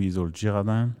Lindemans and 2 years old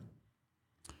Girardin.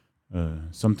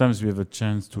 Sometimes we have a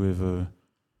chance to have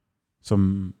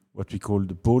some what we call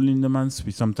the Beaune Lindemans.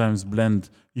 We sometimes blend.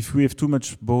 If we have too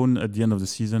much Beaune at the end of the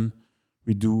season,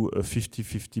 we do a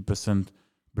 50%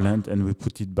 blend and we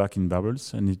put it back in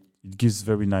barrels, and it gives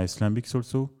very nice lambics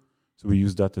also. So we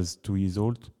use that as 2 years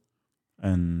old,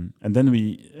 and then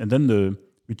we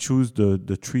choose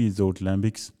the 3 years old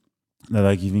lambics that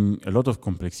are giving a lot of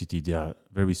complexity. They are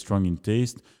very strong in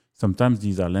taste. Sometimes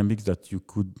these are lambics that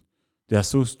they are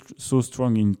so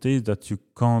strong in taste that you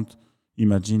can't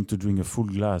imagine to drink a full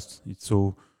glass. It's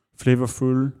so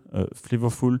flavorful, a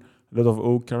lot of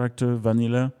oak character,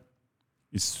 vanilla.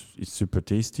 It's super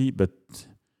tasty, but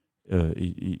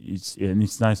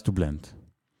it's nice to blend.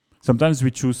 Sometimes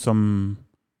we choose some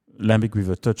lambic with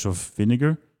a touch of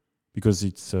vinegar because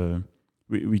it's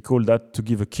we call that to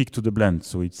give a kick to the blend.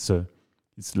 So it's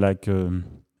like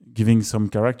giving some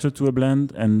character to a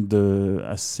blend, and the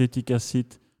acetic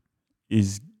acid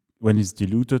is, when it's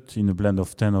diluted in a blend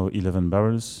of 10 or 11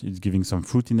 barrels, it's giving some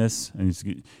fruitiness, and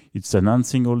it's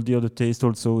enhancing all the other taste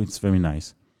also. It's very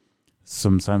nice.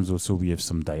 Sometimes also we have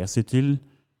some diacetyl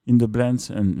in the blends,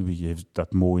 and we have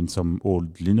that more in some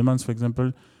old Lindemans, for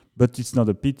example. But it's not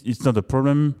a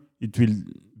problem. It will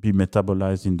be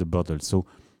metabolized in the bottle. So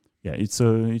yeah, it's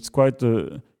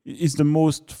the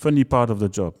most funny part of the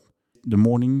job. The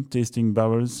morning tasting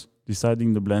barrels,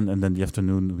 deciding the blend, and then the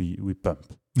afternoon we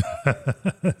pump.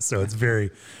 So it's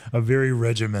a very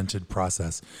regimented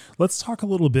process. Let's talk a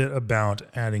little bit about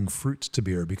adding fruit to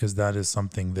beer, because that is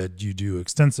something that you do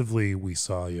extensively. We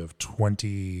saw you have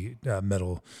 20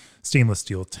 metal stainless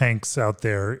steel tanks out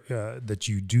there that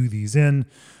you do these in.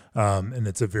 And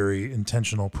it's a very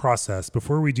intentional process.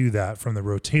 Before we do that, from the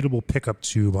rotatable pickup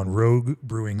tube on Rogue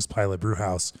Brewing's Pilot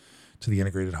Brewhouse to the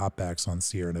integrated hopbacks on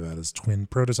Sierra Nevada's twin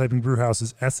prototyping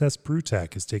brewhouses, SS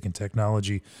Brewtech has taken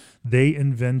technology they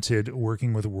invented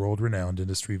working with world-renowned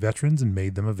industry veterans and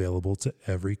made them available to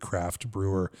every craft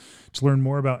brewer. To learn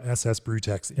more about SS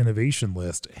Brewtech's innovation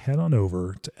list, head on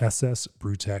over to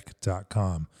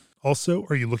ssbrewtech.com. Also,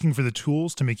 are you looking for the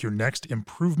tools to make your next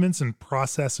improvements in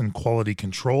process and quality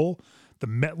control? The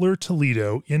Mettler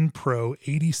Toledo InPro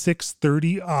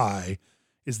 8630i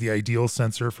is the ideal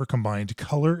sensor for combined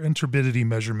color and turbidity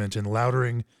measurement in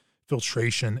lautering,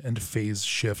 filtration, and phase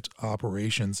shift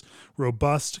operations.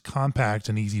 Robust, compact,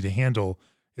 and easy to handle,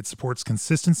 it supports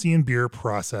consistency in beer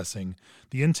processing.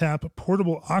 The InTap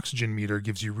portable oxygen meter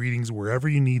gives you readings wherever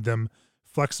you need them,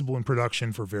 flexible in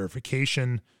production for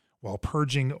verification, while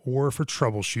purging or for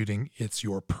troubleshooting. It's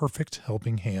your perfect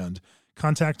helping hand.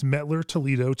 Contact Mettler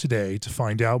Toledo today to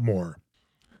find out more.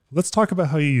 Let's talk about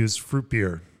how you use fruit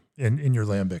beer in your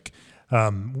lambic.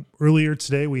 Earlier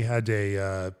today, we had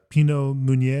a Pinot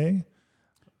Meunier.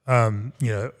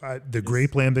 The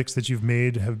grape lambics that you've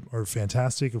made are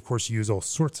fantastic. Of course, you use all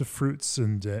sorts of fruits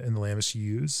in the lambics you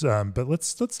use. But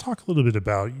let's talk a little bit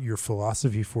about your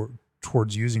philosophy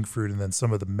towards using fruit, and then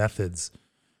some of the methods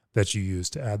that you use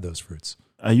to add those fruits.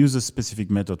 I use a specific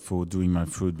method for doing my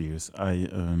fruit beers. I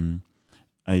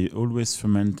always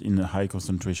ferment in a high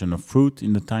concentration of fruit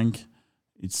in the tank.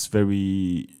 It's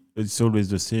always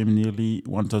the same, nearly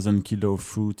 1,000 kilo of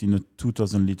fruit in a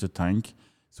 2,000 liter tank.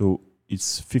 So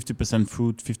it's 50%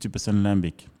 fruit, 50%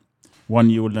 lambic. 1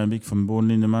 year old lambic from Beaune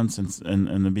Lindemans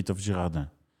and a bit of Girardin.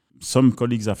 Some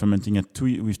colleagues are fermenting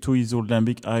with 2 years old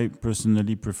lambic. I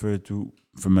personally prefer to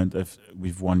ferment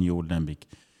with 1 year old lambic.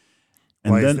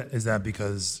 And why is that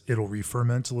because it'll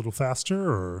re-ferment a little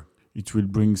faster, or it will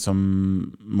bring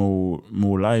some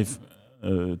more life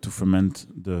to ferment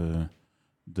the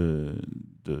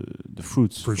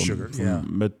fruits, fruit sugar. Yeah,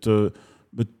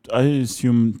 but I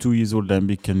assume 2 years old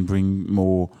lambic can bring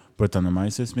more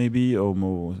Brettanomyces maybe, or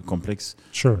more complex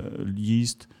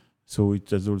yeast. So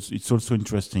it's also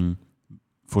interesting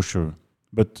for sure.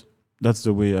 But that's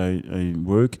the way I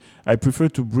work. I prefer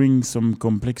to bring some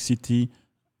complexity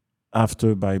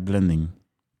after by blending.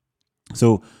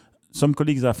 So some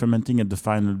colleagues are fermenting at the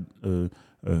final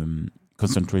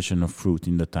concentration of fruit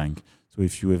in the tank. So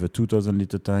if you have a 2,000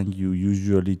 liter tank, you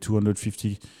usually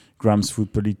 250 grams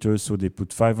fruit per liter. So they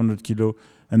put 500 kilo,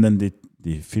 and then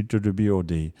they filter the beer, or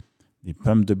they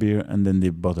pump the beer, and then they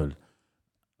bottle.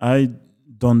 I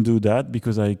don't do that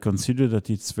because I consider that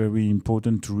it's very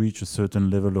important to reach a certain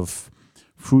level of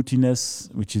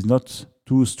fruitiness, which is not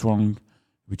too strong,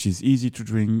 which is easy to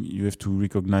drink. You have to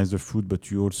recognize the fruit,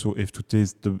 but you also have to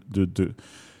taste the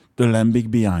lambic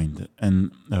behind.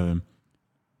 And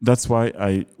that's why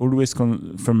I always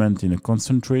ferment in a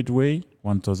concentrate way,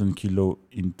 1,000 kilo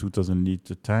in 2,000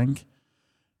 liter tank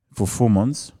for 4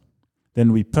 months.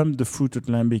 Then we pump the fruited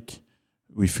lambic.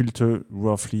 We filter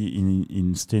roughly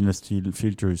in stainless steel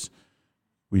filters.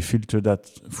 We filter that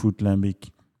fruit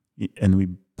lambic and we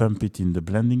pump it in the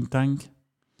blending tank.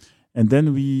 And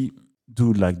then we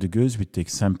do like the gueuse. We take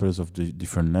samples of the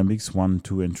different lambics, 1,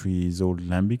 2, and 3 years old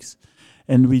lambics.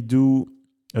 And we do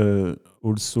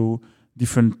also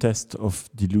different tests of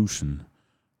dilution.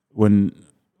 When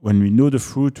we know the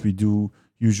fruit, we do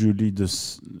usually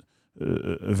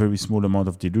a very small amount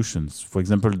of dilutions. For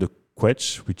example, the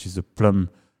quetch, which is a plum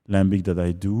lambic that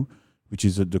I do, which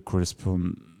is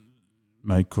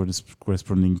my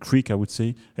corresponding creek, I would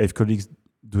say. I have colleagues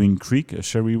doing creek, a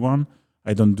sherry one.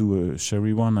 I don't do a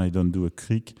sherry one. I don't do a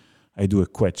creek. I do a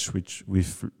quetch, which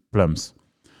with plums.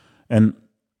 And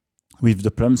with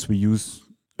the plums, we use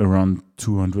around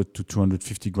 200 to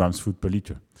 250 grams fruit per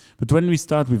liter. But when we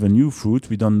start with a new fruit,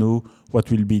 we don't know what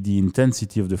will be the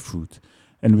intensity of the fruit.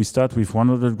 And we start with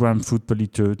 100 grams fruit per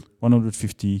liter,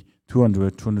 150,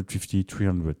 200, 250,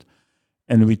 300.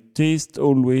 And we taste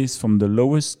always from the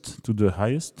lowest to the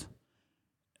highest.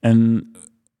 And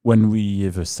when we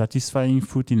have a satisfying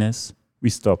fruitiness, we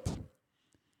stop.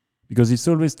 Because it's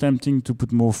always tempting to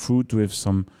put more fruit, to have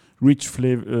some rich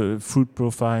flavor, fruit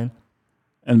profile.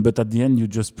 But at the end, you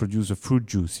just produce a fruit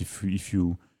juice if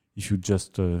you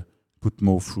just put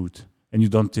more fruit, and you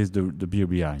don't taste the beer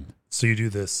behind. So you do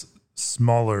this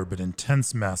smaller but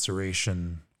intense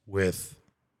maceration with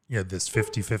this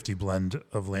 50-50 blend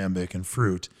of lambic and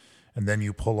fruit, and then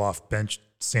you pull off bench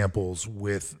samples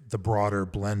with the broader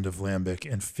blend of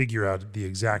lambic and figure out the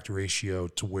exact ratio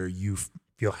to where you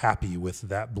feel happy with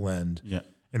that blend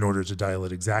in order to dial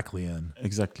it exactly in.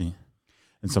 Exactly.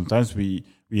 And sometimes we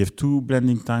have two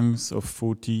blending tanks of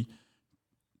 42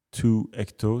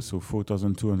 hecto, so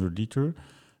 4,200 liter.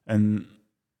 And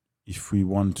if we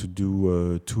want to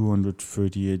do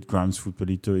 238 grams fruit per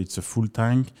liter, it's a full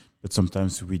tank. But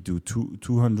sometimes we do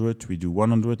 200, we do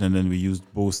 100, and then we use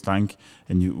both tank,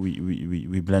 and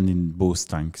we blend in both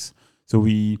tanks. So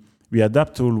we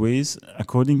adapt always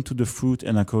according to the fruit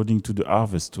and according to the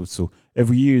harvest. So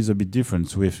every year is a bit different.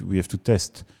 So we have to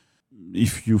test.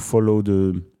 If you follow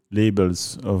the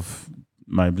labels of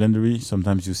my blendery,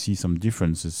 sometimes you see some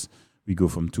differences. We go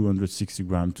from 260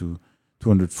 grams to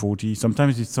 240.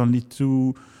 Sometimes it's only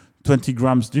 20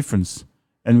 grams difference.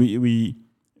 And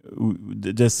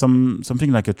there's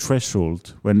something like a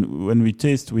threshold. When we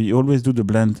taste, we always do the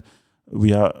blend.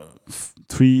 We are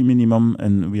 3 minimum,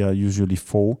 and we are usually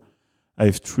 4. I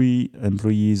have 3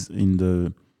 employees in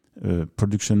the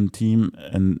production team,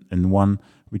 and 1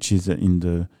 which is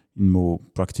in more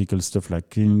practical stuff like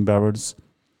cleaning barrels.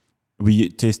 We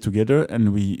taste together,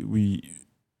 and we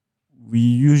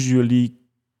usually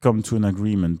come to an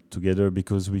agreement together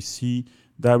because we see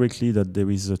directly that there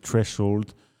is a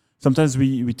threshold. Sometimes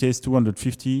we taste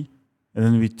 250, and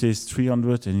then we taste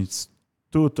 300, and it's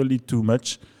totally too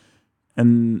much.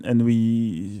 And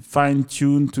we fine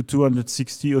tune to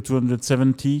 260 or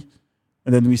 270,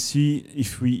 and then we see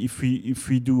if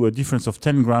we do a difference of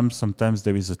 10 grams. Sometimes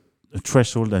there is a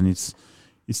threshold, and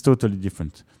it's totally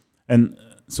different. And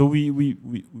so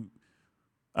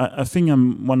I think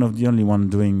I'm one of the only one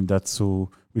doing that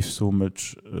with so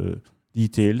much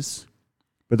details.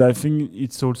 But I think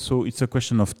it's a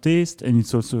question of taste, and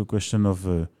it's also a question of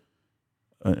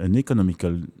an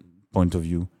economical point of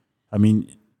view. I mean,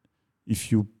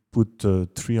 if you put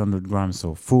 300 grams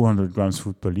or 400 grams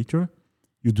fruit per liter,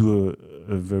 you do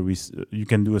you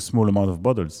can do a small amount of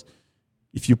bottles.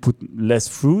 If you put less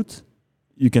fruit,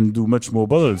 you can do much more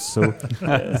bottles. So,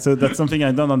 so that's something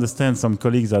I don't understand. Some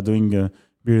colleagues are doing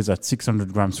beers at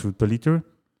 600 grams fruit per liter,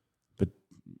 but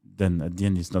then at the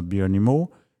end it's not beer anymore.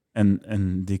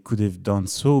 And they could have done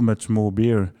so much more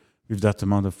beer with that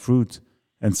amount of fruit,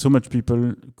 and so much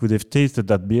people could have tasted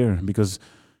that beer, because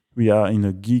we are in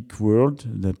a geek world.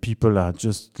 The people are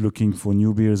just looking for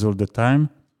new beers all the time.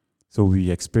 So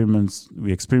we experiment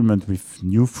with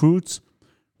new fruits.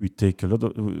 We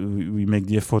make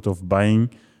the effort of buying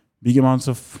big amounts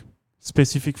of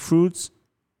specific fruits,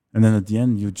 and then at the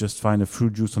end you just find a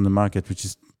fruit juice on the market, which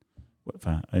is,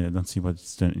 I don't see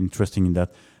what's interesting in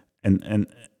that.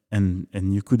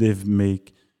 And you could have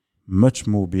made much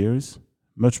more beers,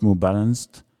 much more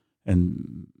balanced,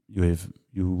 and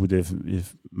you would have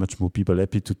much more people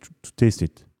happy to taste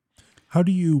it. How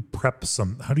do you prep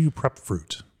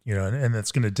fruit? And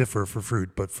it's going to differ for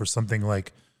fruit, but for something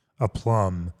like a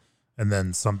plum and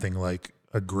then something like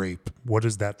a grape, what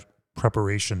does that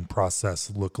preparation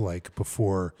process look like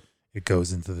before it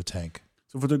goes into the tank?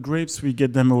 So for the grapes, we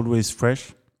get them always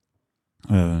fresh.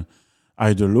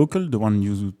 Either local, the one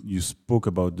you spoke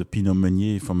about, the Pinot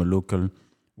Meunier from a local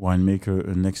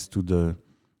winemaker next to the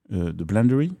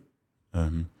blendery.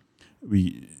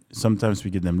 Sometimes we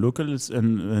get them locals,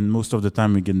 and most of the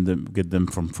time we get them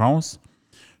from France.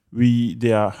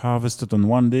 They are harvested on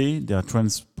one day. They are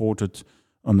transported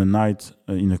on the night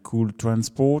in a cool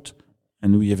transport,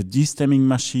 and we have a destemming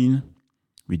machine.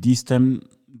 We destem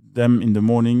them in the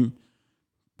morning,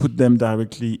 put them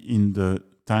directly in the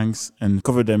tanks, and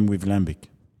cover them with lambic.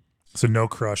 So no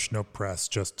crush, no press,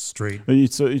 just straight.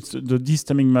 It's the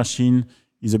destemming machine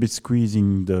is a bit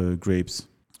squeezing the grapes,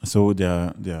 so they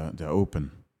are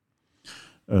open.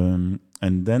 And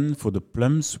then for the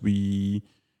plums, we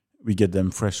get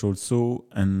them fresh also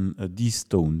and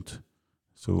destoned,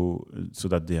 so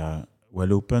that they are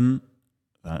well open.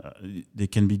 They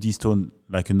can be destoned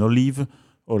like an olive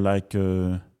or like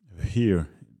here.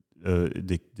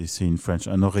 They say in French,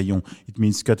 un oreillon. It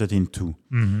means cut it in two,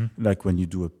 like when you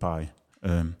do a pie.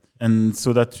 And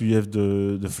so that you have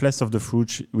the flesh of the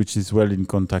fruit, which is well in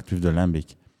contact with the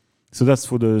lambic. So that's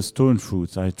for the stone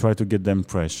fruits. I try to get them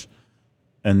fresh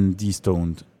and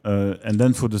destoned. And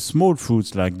then for the small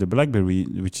fruits, like the blackberry,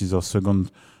 which is our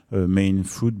second main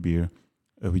fruit beer,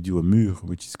 we do a mûr,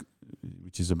 which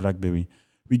is a blackberry.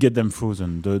 We get them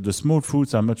frozen. The small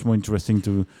fruits are much more interesting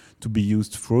to be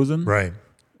used frozen. Right.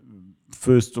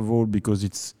 First of all, because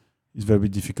it's very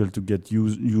difficult to get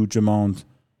huge amount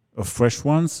of fresh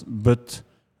ones, but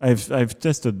I've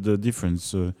tested the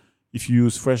difference. If you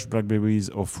use fresh blackberries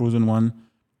or frozen one,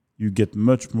 you get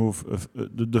much more.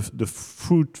 The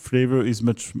fruit flavor is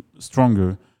much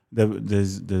stronger.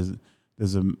 There's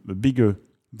a bigger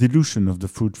dilution of the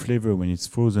fruit flavor when it's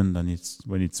frozen than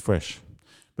when it's fresh.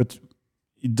 But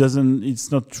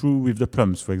it's not true with the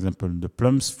plums, for example. The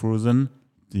plums frozen,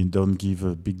 they don't give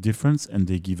a big difference, and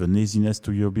they give an haziness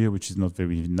to your beer, which is not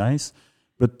very nice.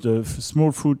 But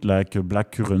small fruit like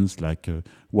black currants, like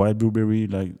wild blueberry,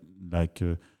 like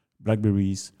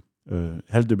blackberries,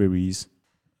 elderberries,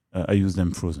 I use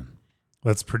them frozen.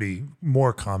 That's pretty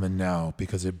more common now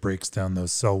because it breaks down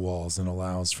those cell walls and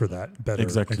allows for that better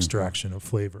extraction of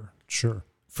flavor. Sure.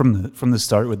 From the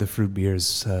start with the fruit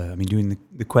beers, doing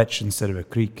the quetch instead of a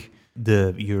kriek,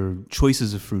 your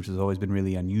choices of fruit has always been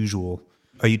really unusual.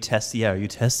 Are you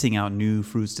testing out new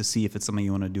fruits to see if it's something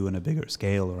you want to do on a bigger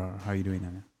scale, or how are you doing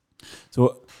that?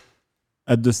 So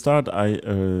at the start,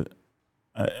 I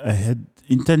had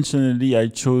intentionally I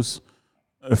chose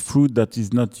a fruit that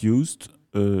is not used.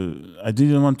 I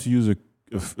didn't want to use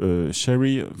a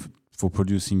sherry for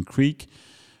producing kriek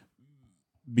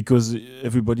because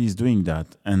everybody is doing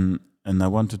that, and I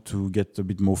wanted to get a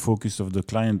bit more focus of the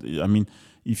client. I mean,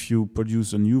 if you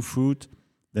produce a new fruit,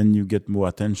 then you get more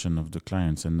attention of the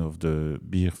clients and of the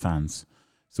beer fans.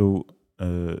 So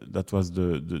that was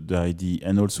the idea,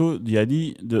 and also the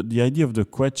idea of the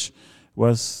quetch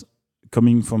was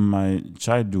coming from my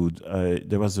childhood.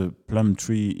 There was a plum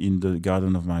tree in the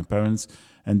garden of my parents,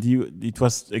 and it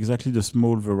was exactly the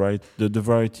small variety, the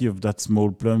variety of that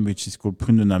small plum, which is called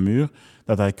Prune de Namur,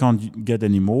 that I can't get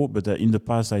anymore. But in the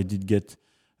past, I did get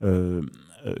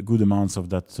good amounts of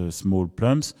that small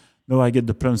plums. Now I get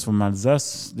the plums from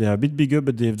Alsace. They are a bit bigger,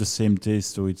 but they have the same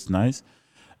taste, so it's nice.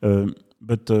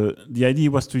 But the idea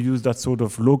was to use that sort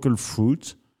of local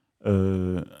fruit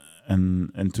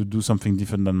and to do something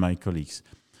different than my colleagues.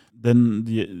 Then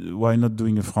why not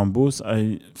doing a framboise?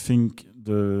 I think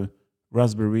the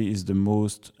raspberry is the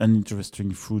most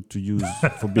uninteresting fruit to use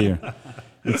for beer.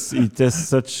 It has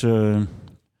such a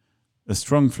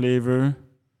strong flavor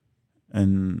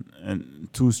and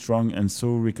too strong and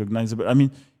so recognizable. I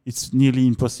mean, it's nearly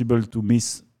impossible to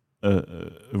miss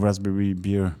a raspberry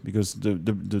beer because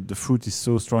the fruit is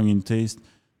so strong in taste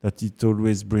that it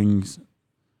always brings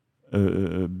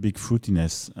a big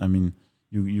fruitiness. I mean,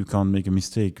 you can't make a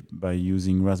mistake by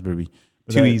using raspberry.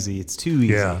 But It's too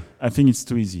easy. Yeah. I think it's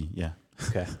too easy. Yeah.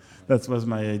 Okay. That was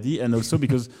my idea. And also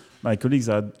because my colleagues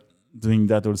are doing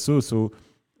that also. So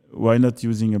why not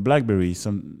using a blackberry?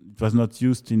 It was not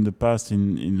used in the past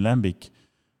in lambic.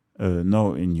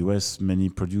 Now in US, many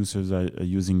producers are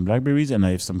using blackberries, and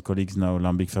I have some colleagues now,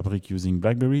 Lambic Fabrique, using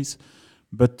blackberries.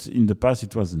 But in the past,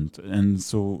 it wasn't. And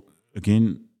so,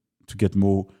 again, to get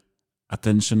more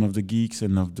attention of the geeks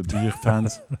and of the beer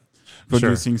fans,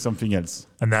 producing something else.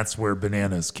 And that's where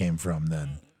bananas came from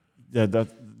then. Yeah, the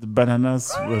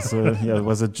bananas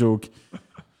was a joke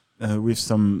with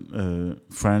some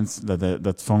friends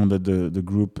that founded the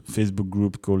Facebook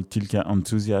group called Tilka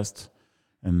Enthusiast.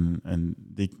 And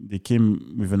they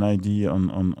came with an idea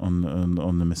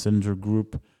on the messenger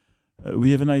group.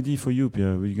 We have an idea for you,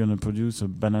 Pierre. We're gonna produce a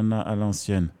banana à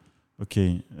l'ancienne.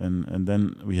 Okay, and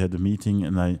then we had a meeting,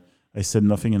 and I said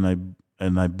nothing,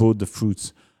 and I bought the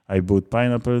fruits. I bought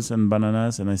pineapples and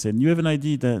bananas, and I said, "You have an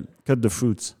idea? Then cut the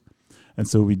fruits." And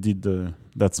so we did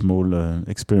that small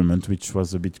experiment, which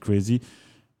was a bit crazy.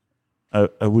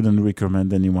 I wouldn't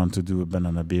recommend anyone to do a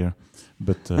banana beer,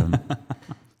 but.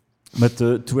 But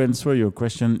to answer your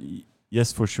question,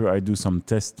 yes, for sure, I do some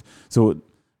tests. So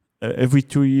every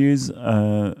 2 years,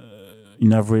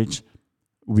 in average,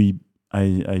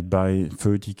 I buy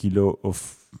 30 kilo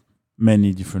of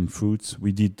many different fruits.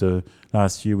 We did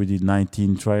last year. We did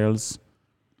 19 trials.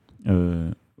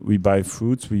 We buy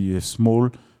fruits. We have small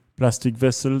plastic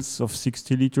vessels of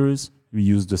 60 liters. We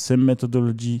use the same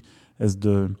methodology as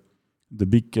the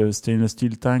big stainless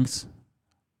steel tanks.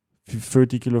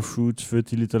 30 kilo fruit,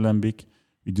 30 liter lambic.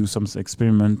 We do some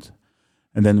experiment,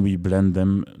 and then we blend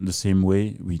them the same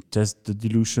way. We test the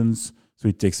dilutions. So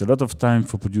it takes a lot of time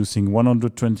for producing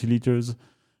 120 liters.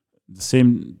 The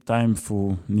same time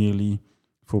for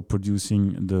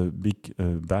producing the big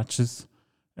batches,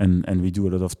 and we do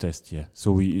a lot of tests. Yeah,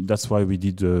 so that's why we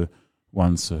did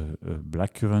once a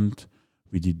blackcurrant.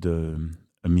 We did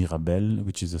a Mirabelle,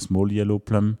 which is a small yellow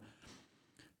plum.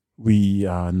 We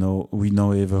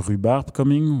now have a rhubarb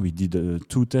coming. We did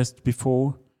 2 tests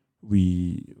before.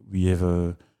 We have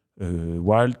a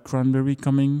wild cranberry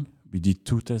coming. We did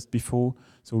 2 tests before.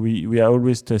 So we are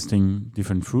always testing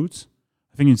different fruits.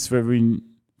 I think it's very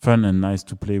fun and nice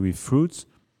to play with fruits.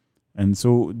 And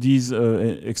so these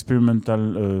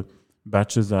experimental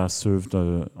batches are served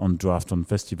on Drafton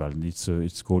Festival.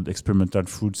 It's called Experimental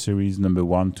Fruit Series number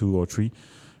 1, 2, or 3.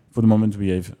 For the moment, we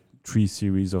have 3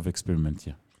 series of experiment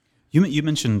here. You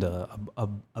mentioned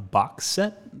a box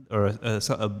set or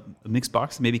a mixed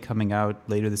box maybe coming out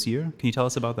later this year. Can you tell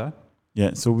us about that?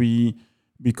 Yeah, so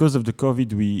because of the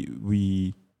COVID,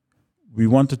 we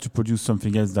wanted to produce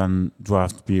something else than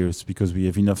draft beers because we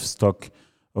have enough stock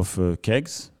of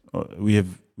kegs. We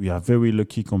are very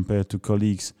lucky compared to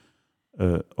colleagues.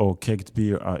 Our kegged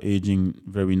beer are aging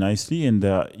very nicely, and they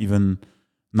are even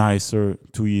nicer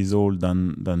 2 years old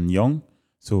than young.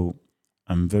 So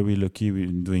I'm very lucky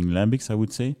in doing lambics, I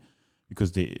would say,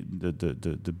 because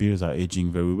the beers are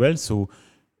aging very well. So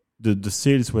the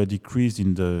sales were decreased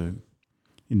in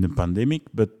the pandemic,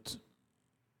 but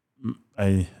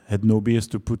I had no beers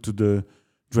to put to the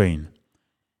drain.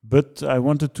 But I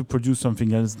wanted to produce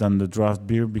something else than the draft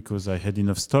beer because I had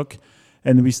enough stock,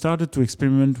 and we started to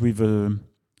experiment with a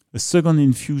second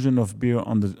infusion of beer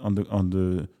on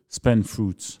the spent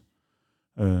fruits.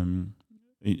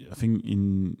 I think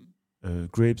in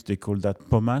grapes they call that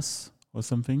pomace or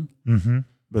something. Mm-hmm.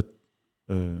 But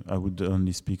I would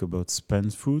only speak about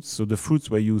spent fruits. So the fruits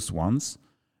were used once,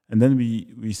 and then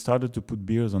we started to put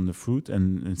beers on the fruit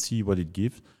and see what it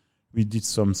gives. We did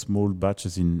some small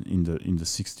batches in the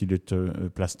 60 liter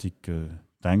plastic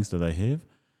tanks that I have,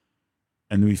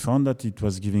 and we found that it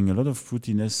was giving a lot of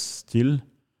fruitiness still,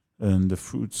 and the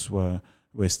fruits were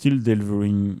still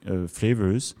delivering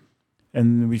flavors,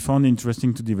 and we found it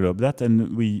interesting to develop that,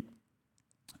 and we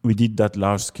did that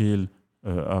large scale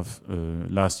of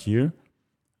last year,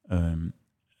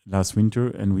 last winter,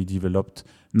 and we developed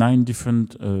 9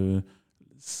 different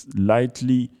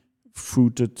lightly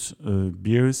fruited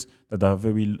beers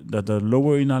that are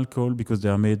lower in alcohol because they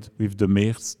are made with the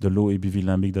Meers, the low ABV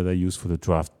lambic that I use for the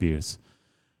draft beers.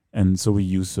 And so we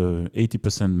use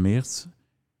 80% Meers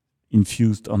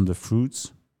infused on the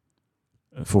fruits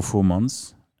for 4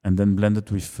 months, and then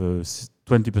blended with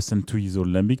 20% 2 years old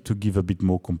lambic to give a bit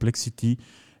more complexity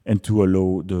and to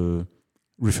allow the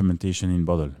re-fermentation in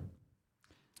bottle.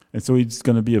 And so it's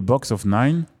going to be a box of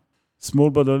 9 small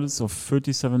bottles of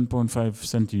 37.5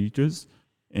 centiliters,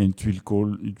 and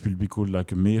it will be called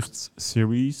like a Meers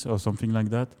series or something like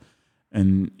that.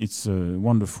 And it's a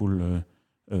wonderful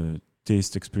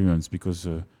taste experience because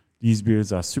these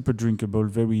beers are super drinkable,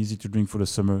 very easy to drink for the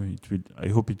summer. I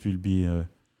hope it will be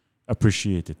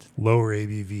appreciated. Lower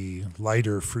ABV,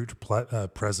 lighter fruit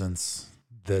presence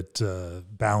that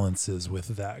balances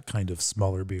with that kind of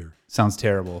smaller beer. Sounds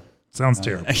terrible. Sounds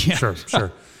terrible. Yeah.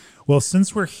 Sure. Well,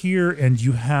 since we're here and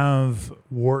you have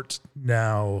wort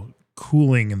now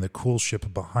cooling in the cool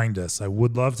ship behind us, I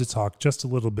would love to talk just a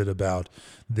little bit about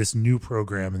this new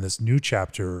program and this new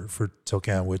chapter for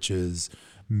Tilquin, which is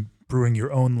brewing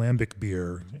your own lambic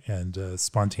beer and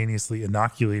spontaneously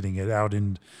inoculating it out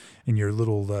in your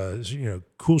little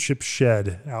cool ship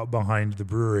shed out behind the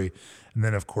brewery, and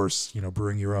then of course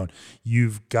brewing your own.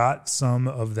 You've got some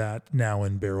of that now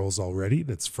in barrels already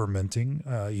that's fermenting,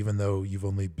 even though you've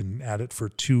only been at it for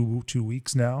two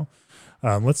weeks now.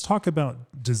 Let's talk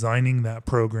about designing that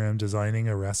program, designing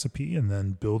a recipe, and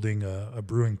then building a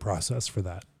brewing process for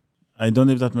that. I don't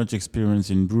have that much experience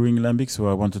in brewing lambic, so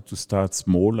I wanted to start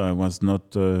small.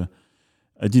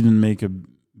 I didn't make a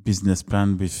business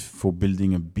plan for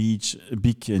building a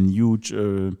big and huge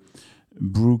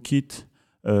brew kit.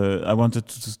 I wanted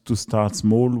to start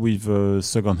small with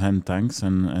second-hand tanks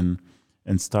and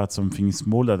start something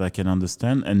small that I can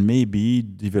understand, and maybe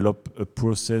develop a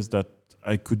process that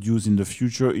I could use in the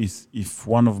future if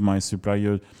one of my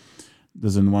suppliers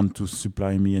doesn't want to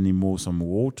supply me anymore some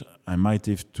wort. I might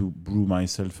have to brew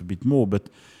myself a bit more, but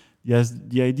yes,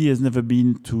 the idea has never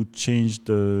been to change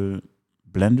the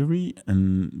blendery,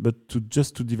 but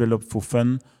to develop for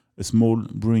fun a small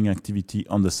brewing activity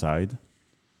on the side.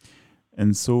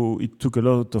 And so it took a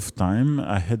lot of time.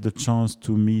 I had the chance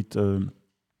to meet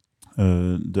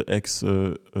the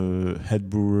ex-head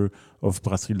brewer of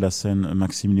Brasserie de la Seine,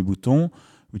 Maxime Libouton,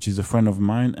 which is a friend of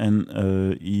mine,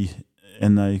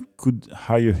 and I could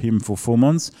hire him for 4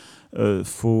 months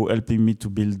for helping me to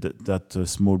build that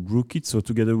small brew kit. So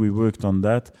together we worked on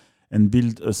that and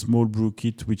built a small brew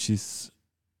kit which is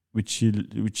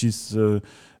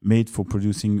made for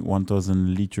producing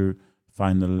 1,000 liter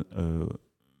final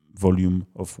volume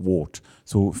of wort.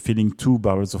 So filling 2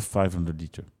 barrels of 500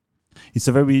 liter. It's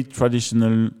a very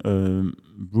traditional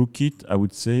brew kit, I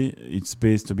would say. It's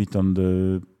based a bit on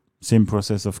the same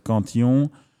process of Cantillon.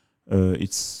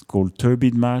 It's called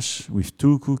turbid mash with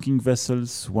 2 cooking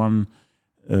vessels, one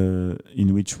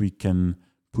in which we can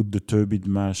put the turbid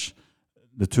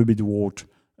wort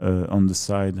on the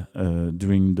side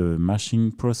during the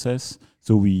mashing process.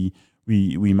 So we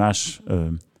mash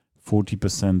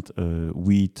 40%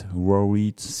 wheat, raw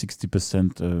wheat,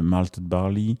 60% malted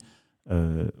barley,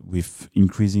 with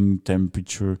increasing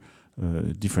temperature,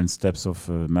 different steps of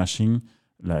mashing,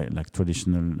 like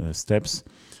traditional steps.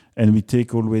 And we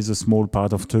take always a small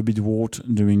part of turbid wort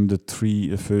during the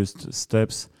 3 first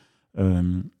steps,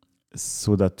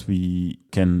 so that we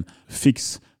can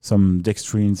fix some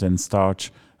dextrins and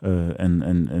starch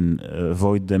and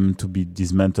avoid them to be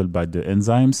dismantled by the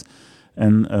enzymes.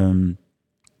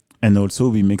 And also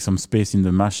we make some space in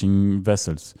the mashing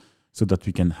vessels so that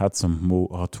we can add some more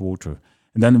hot water.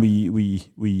 And then we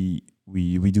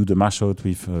do the mash out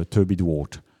with turbid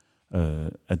wort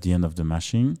at the end of the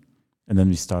mashing. And then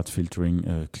we start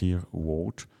filtering clear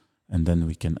wort, and then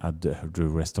we can add the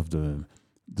rest of the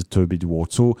turbid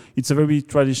wort. So it's a very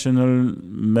traditional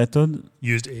method.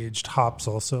 Used aged hops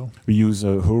also. We use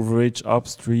overage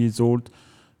hops, 3 years old.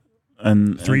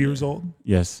 And 3 years old?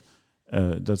 Yes.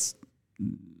 That's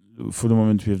for the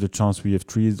moment we have the chance. We have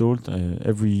 3 years old.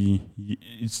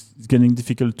 It's getting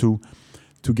difficult to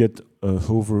get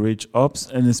overage hops,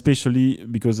 and especially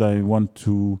because I want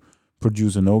to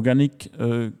produce an organic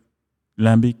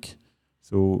lambic,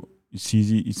 so it's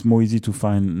easy. It's more easy to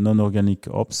find non-organic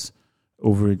hops,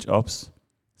 overage hops.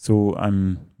 So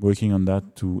I'm working on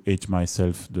that to age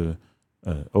myself the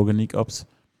organic hops.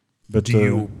 But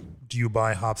do you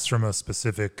buy hops from a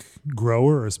specific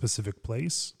grower or a specific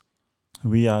place?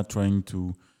 We are trying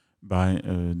to buy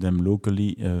them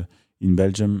locally in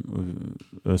Belgium,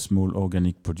 a small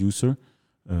organic producer,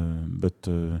 but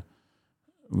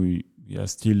we are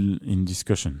still in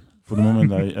discussion. For the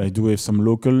moment, I do have some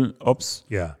local hops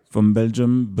from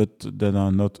Belgium, but that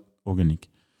are not organic.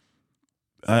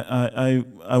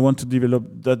 I want to develop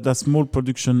that small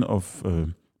production of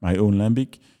my own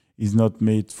lambic is not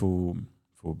made for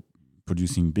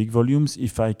producing big volumes.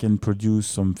 If I can produce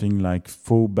something like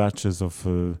 4 batches of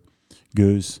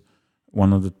Gueuze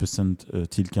 100%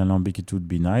 Tilquin lambic, it would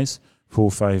be nice. 4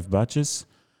 or 5 batches.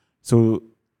 So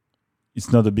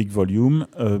it's not a big volume,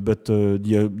 but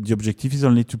the objective is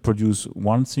only to produce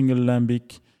one single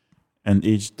lambic and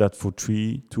age that for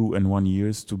 3, 2, and 1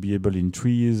 years to be able in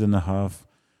 3 years and a half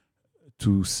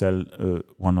to sell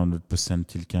 100%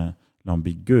 Tilquin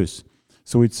lambic Gueuze.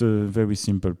 So it's a very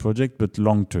simple project, but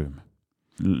long term.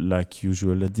 Like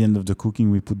usual, at the end of the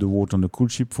cooking, we put the wort on the cool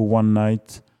ship for 1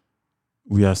 night.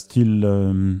 We are still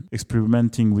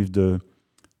experimenting with the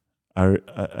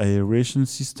aeration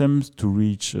systems to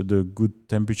reach the good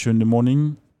temperature in the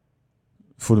morning.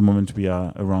 For the moment, we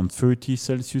are around 30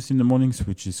 Celsius in the mornings,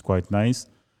 which is quite nice.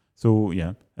 So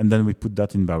yeah, and then we put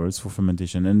that in barrels for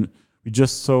fermentation. And we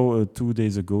just saw 2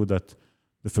 days ago that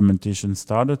the fermentation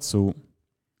started, so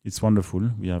it's wonderful.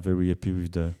 We are very happy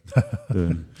with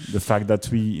the fact that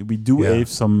we do have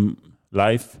some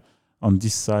life on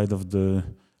this side of the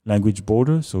language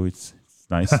border, so it's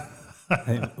nice.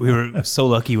 We were so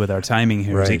lucky with our timing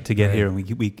here to get here, and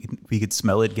we could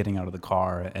smell it getting out of the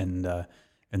car, and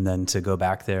then to go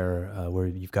back there where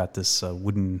you've got this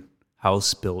wooden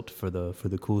house built for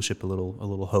the cool ship, a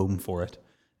little home for it,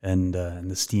 and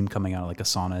the steam coming out like a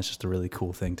sauna is just a really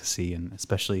cool thing to see, and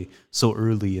especially so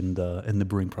early in the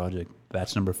brewing project,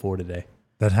 batch number 4 today.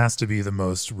 That has to be the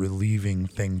most relieving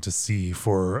thing to see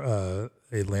for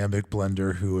a lambic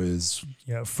blender who is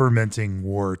fermenting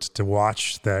wort, to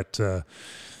watch that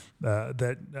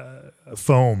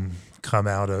foam come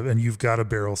out of, and you've got a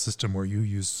barrel system where you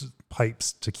use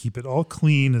pipes to keep it all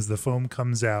clean as the foam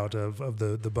comes out of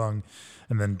the bung,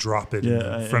 and then drop it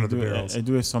in front of the barrels. I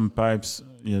do have some pipes.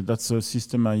 Yeah, that's a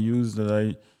system I use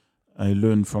that I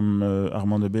learned from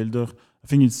Armand de Belder. I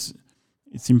think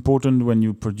it's important when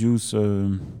you produce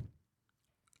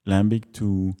lambic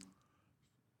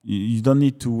you don't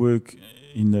need to work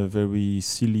in a very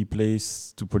silly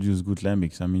place to produce good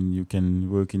lambics. I mean, you can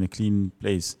work in a clean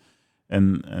place,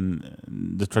 and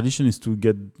the tradition is to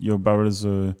get your barrels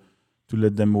to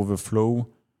let them overflow,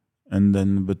 and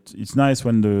then. But it's nice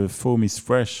when the foam is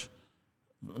fresh,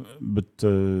 but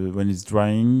when it's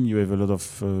drying, you have a lot of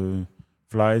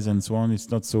flies and so on. It's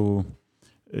not so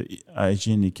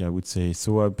hygienic, I would say.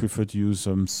 So I prefer to use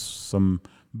some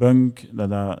bunk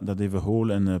that have a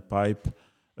hole and a pipe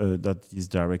that is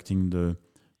directing the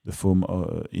foam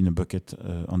in a bucket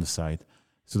on the side,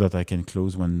 so that I can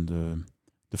close when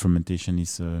the fermentation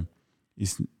is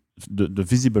the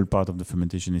visible part of the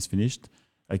fermentation is finished.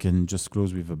 I can just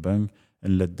close with a bung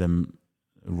and let them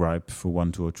ripe for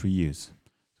 1, 2, or 3 years.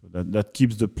 So that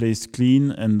keeps the place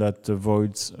clean and that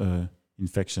avoids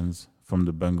infections from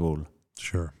the bung hole.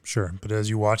 Sure. But as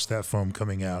you watch that foam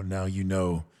coming out, now you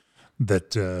know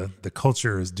that the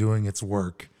culture is doing its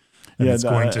work, and it's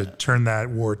going to turn that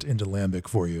wort into lambic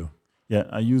for you. Yeah,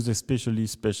 I use especially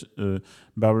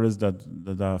barrels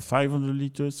that are 500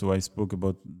 liters. So I spoke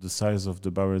about the size of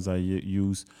the barrels I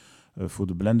use for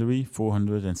the blendery,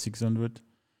 400 and 600.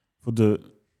 For the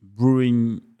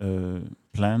brewing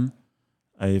plan,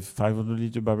 I have 500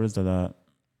 liter barrels that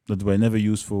were never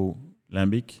used for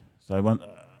lambic. So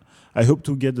I hope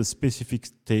to get a specific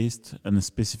taste and a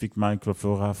specific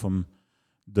microflora from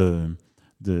the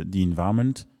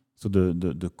environment. So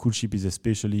the coolship is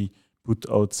especially put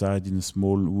outside in a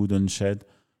small wooden shed,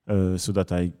 so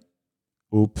that I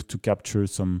hope to capture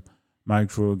some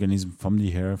microorganism from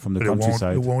the air, from the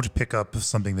countryside. It won't pick up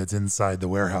something that's inside the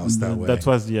warehouse that way. That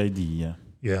was the idea.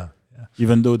 Yeah.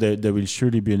 Even though there will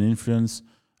surely be an influence,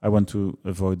 I want to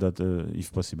avoid that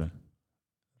if possible.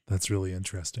 That's really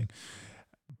interesting.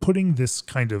 Putting this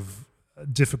kind of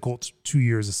difficult 2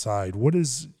 years aside, what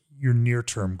is your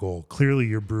near-term goal? Clearly,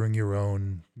 you're brewing your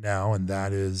own now, and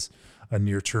that is a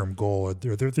near-term goal. Are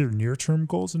there near-term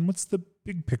goals, and what's the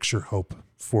big picture hope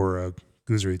for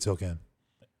Goosery Tilquin?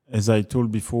 As I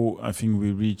told before, I think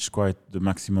we reached quite the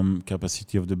maximum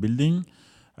capacity of the building.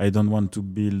 I don't want to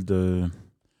build a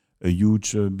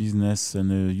huge business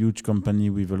and a huge company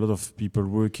with a lot of people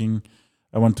working.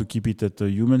 I want to keep it at a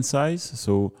human size.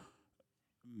 So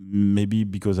maybe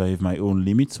because I have my own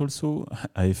limits also,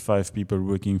 I have 5 people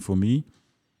working for me,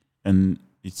 and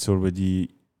it's already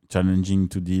challenging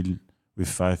to deal with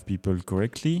 5 people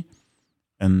correctly.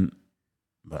 And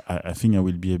I think I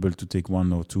will be able to take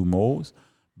 1 or 2 more.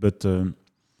 But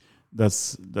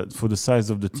that's for the size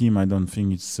of the team. I don't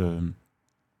think it's.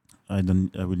 I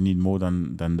will need more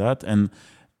than that. And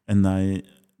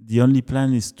the only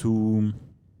plan is to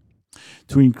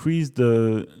increase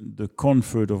the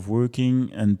comfort of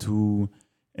working and to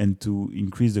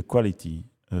increase the quality.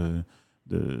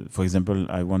 For example,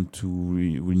 I want to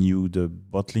renew the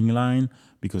bottling line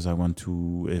because I want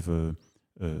to have a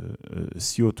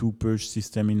CO2 purge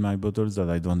system in my bottles that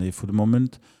I don't have for the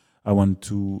moment. I want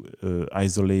to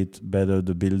isolate better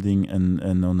the building,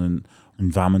 and on an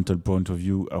environmental point of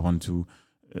view, I want to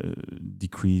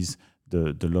decrease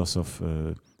the loss of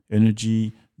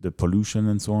energy, the pollution,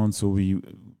 and so on. So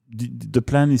the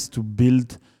plan is to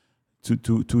build,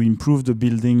 to improve the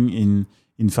building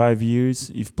in 5 years,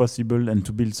 if possible, and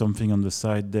to build something on the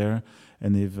side there,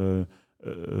 and have a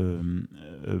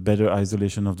better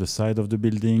isolation of the side of the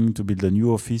building, to build a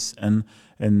new office, and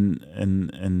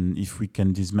if we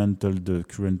can dismantle the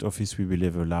current office, we will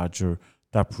have a larger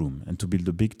tap room, and to build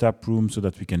a big tap room so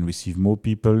that we can receive more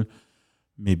people,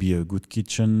 maybe a good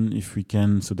kitchen if we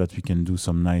can, so that we can do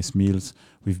some nice meals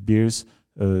with beers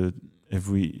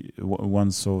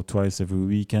once or twice every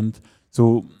weekend.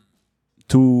 So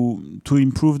to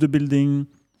improve the building,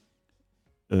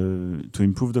 to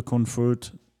improve the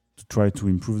comfort, to try to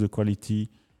improve the quality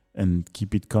and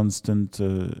keep it constant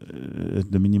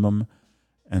at the minimum,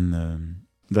 and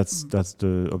that's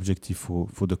the objective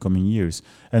for the coming years.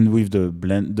 And with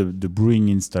the brewing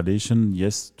installation,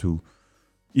 yes,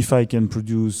 if I can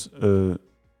produce a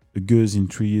Gueuze in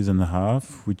 3 years and a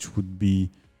half, which would be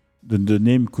the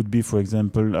name could be, for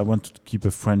example, I want to keep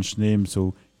a French name,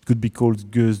 so it could be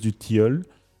called Gueuze du Tilleul,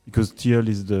 because Tilleul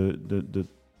is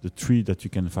the tree that you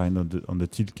can find on the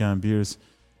Tilquin beers,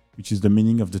 which is the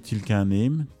meaning of the Tilquin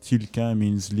name. Tilquin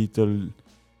means little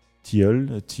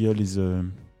tilleul. Tilleul is a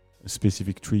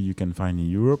specific tree you can find in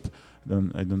Europe.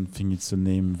 I don't think it's a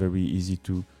name very easy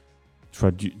to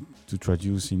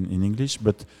traduce in English.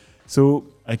 But so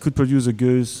I could produce a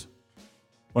Gueuze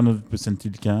 100%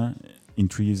 Tilquin in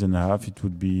 3 years and a half. It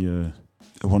would be a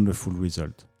wonderful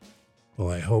result. Well,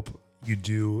 I hope you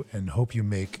do and hope you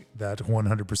make that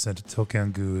 100%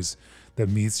 Tilquin Gueuze that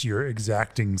meets your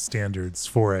exacting standards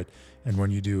for it. And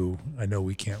when you do, I know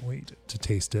we can't wait to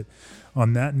taste it.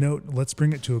 On that note, let's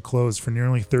bring it to a close. For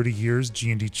nearly 30 years,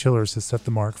 G&D Chillers has set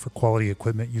the mark for quality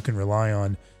equipment you can rely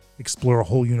on. Explore a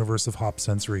whole universe of hop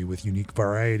sensory with unique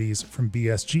varieties from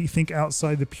BSG. Think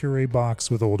outside the puree box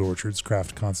with Old Orchard's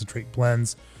craft concentrate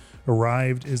blends.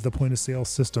 Arrived is the point-of-sale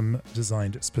system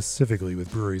designed specifically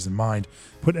with breweries in mind.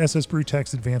 Put SS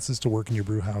Brewtech's advances to work in your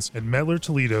brew house, and Medler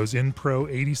Toledo's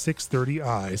InPro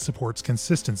 8630i supports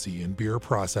consistency in beer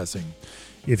processing.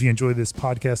 If you enjoy this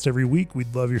podcast every week,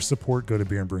 we'd love your support. Go to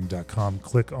beerandbrewing.com,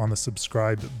 click on the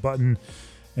subscribe button.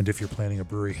 And if you're planning a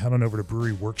brewery, head on over to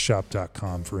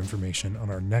breweryworkshop.com for information on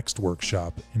our next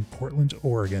workshop in Portland,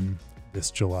 Oregon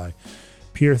this July.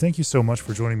 Pierre, thank you so much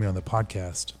for joining me on the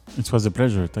podcast. It was a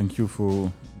pleasure. Thank you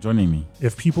for joining me.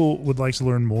 If people would like to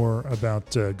learn more about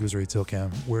Goosery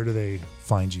Tilquin, where do they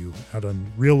find you? Out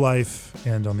on real life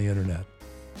and on the internet?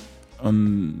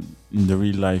 In the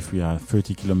real life, we are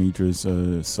 30 kilometers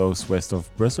southwest of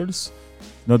Brussels.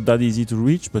 Not that easy to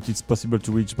reach, but it's possible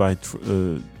to reach by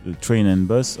train and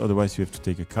bus. Otherwise, you have to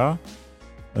take a car.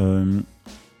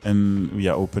 And we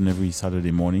are open every Saturday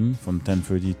morning from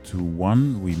 10:30 to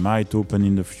 1. We might open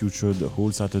in the future the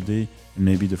whole Saturday and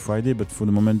maybe the Friday, but for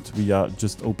the moment, we are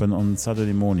just open on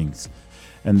Saturday mornings.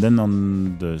 And then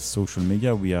on the social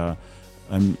media, we have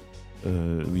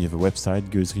a website,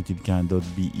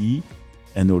 gueuserytilquin.be,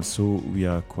 and also we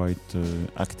are quite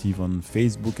active on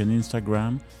Facebook and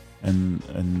Instagram.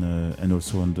 And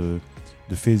also on the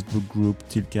Facebook group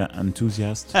Tilquin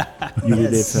Enthusiast.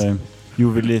 You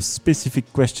will have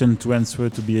specific question to answer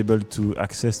to be able to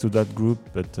access to that group,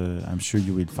 but I'm sure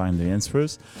you will find the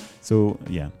answers. So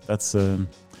yeah, that's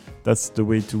the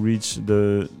way to reach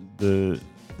the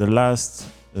last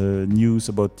news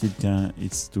about Tilquin.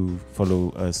 It's to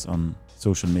follow us on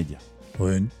social media.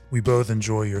 Well, we both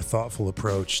enjoy your thoughtful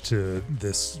approach to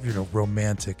this,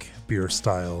 romantic beer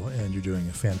style, and you're doing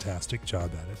a fantastic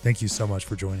job at it. Thank you so much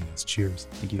for joining us. Cheers.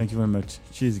 Thank you. Thank you very much.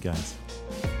 Cheers, guys.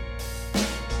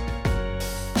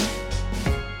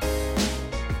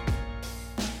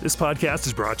 This podcast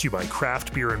is brought to you by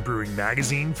Craft Beer and Brewing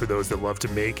Magazine for those that love to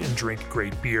make and drink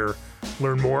great beer.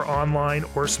 Learn more online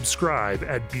or subscribe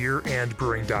at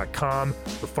beerandbrewing.com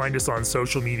or find us on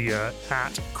social media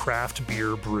at Craft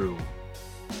Beer Brew.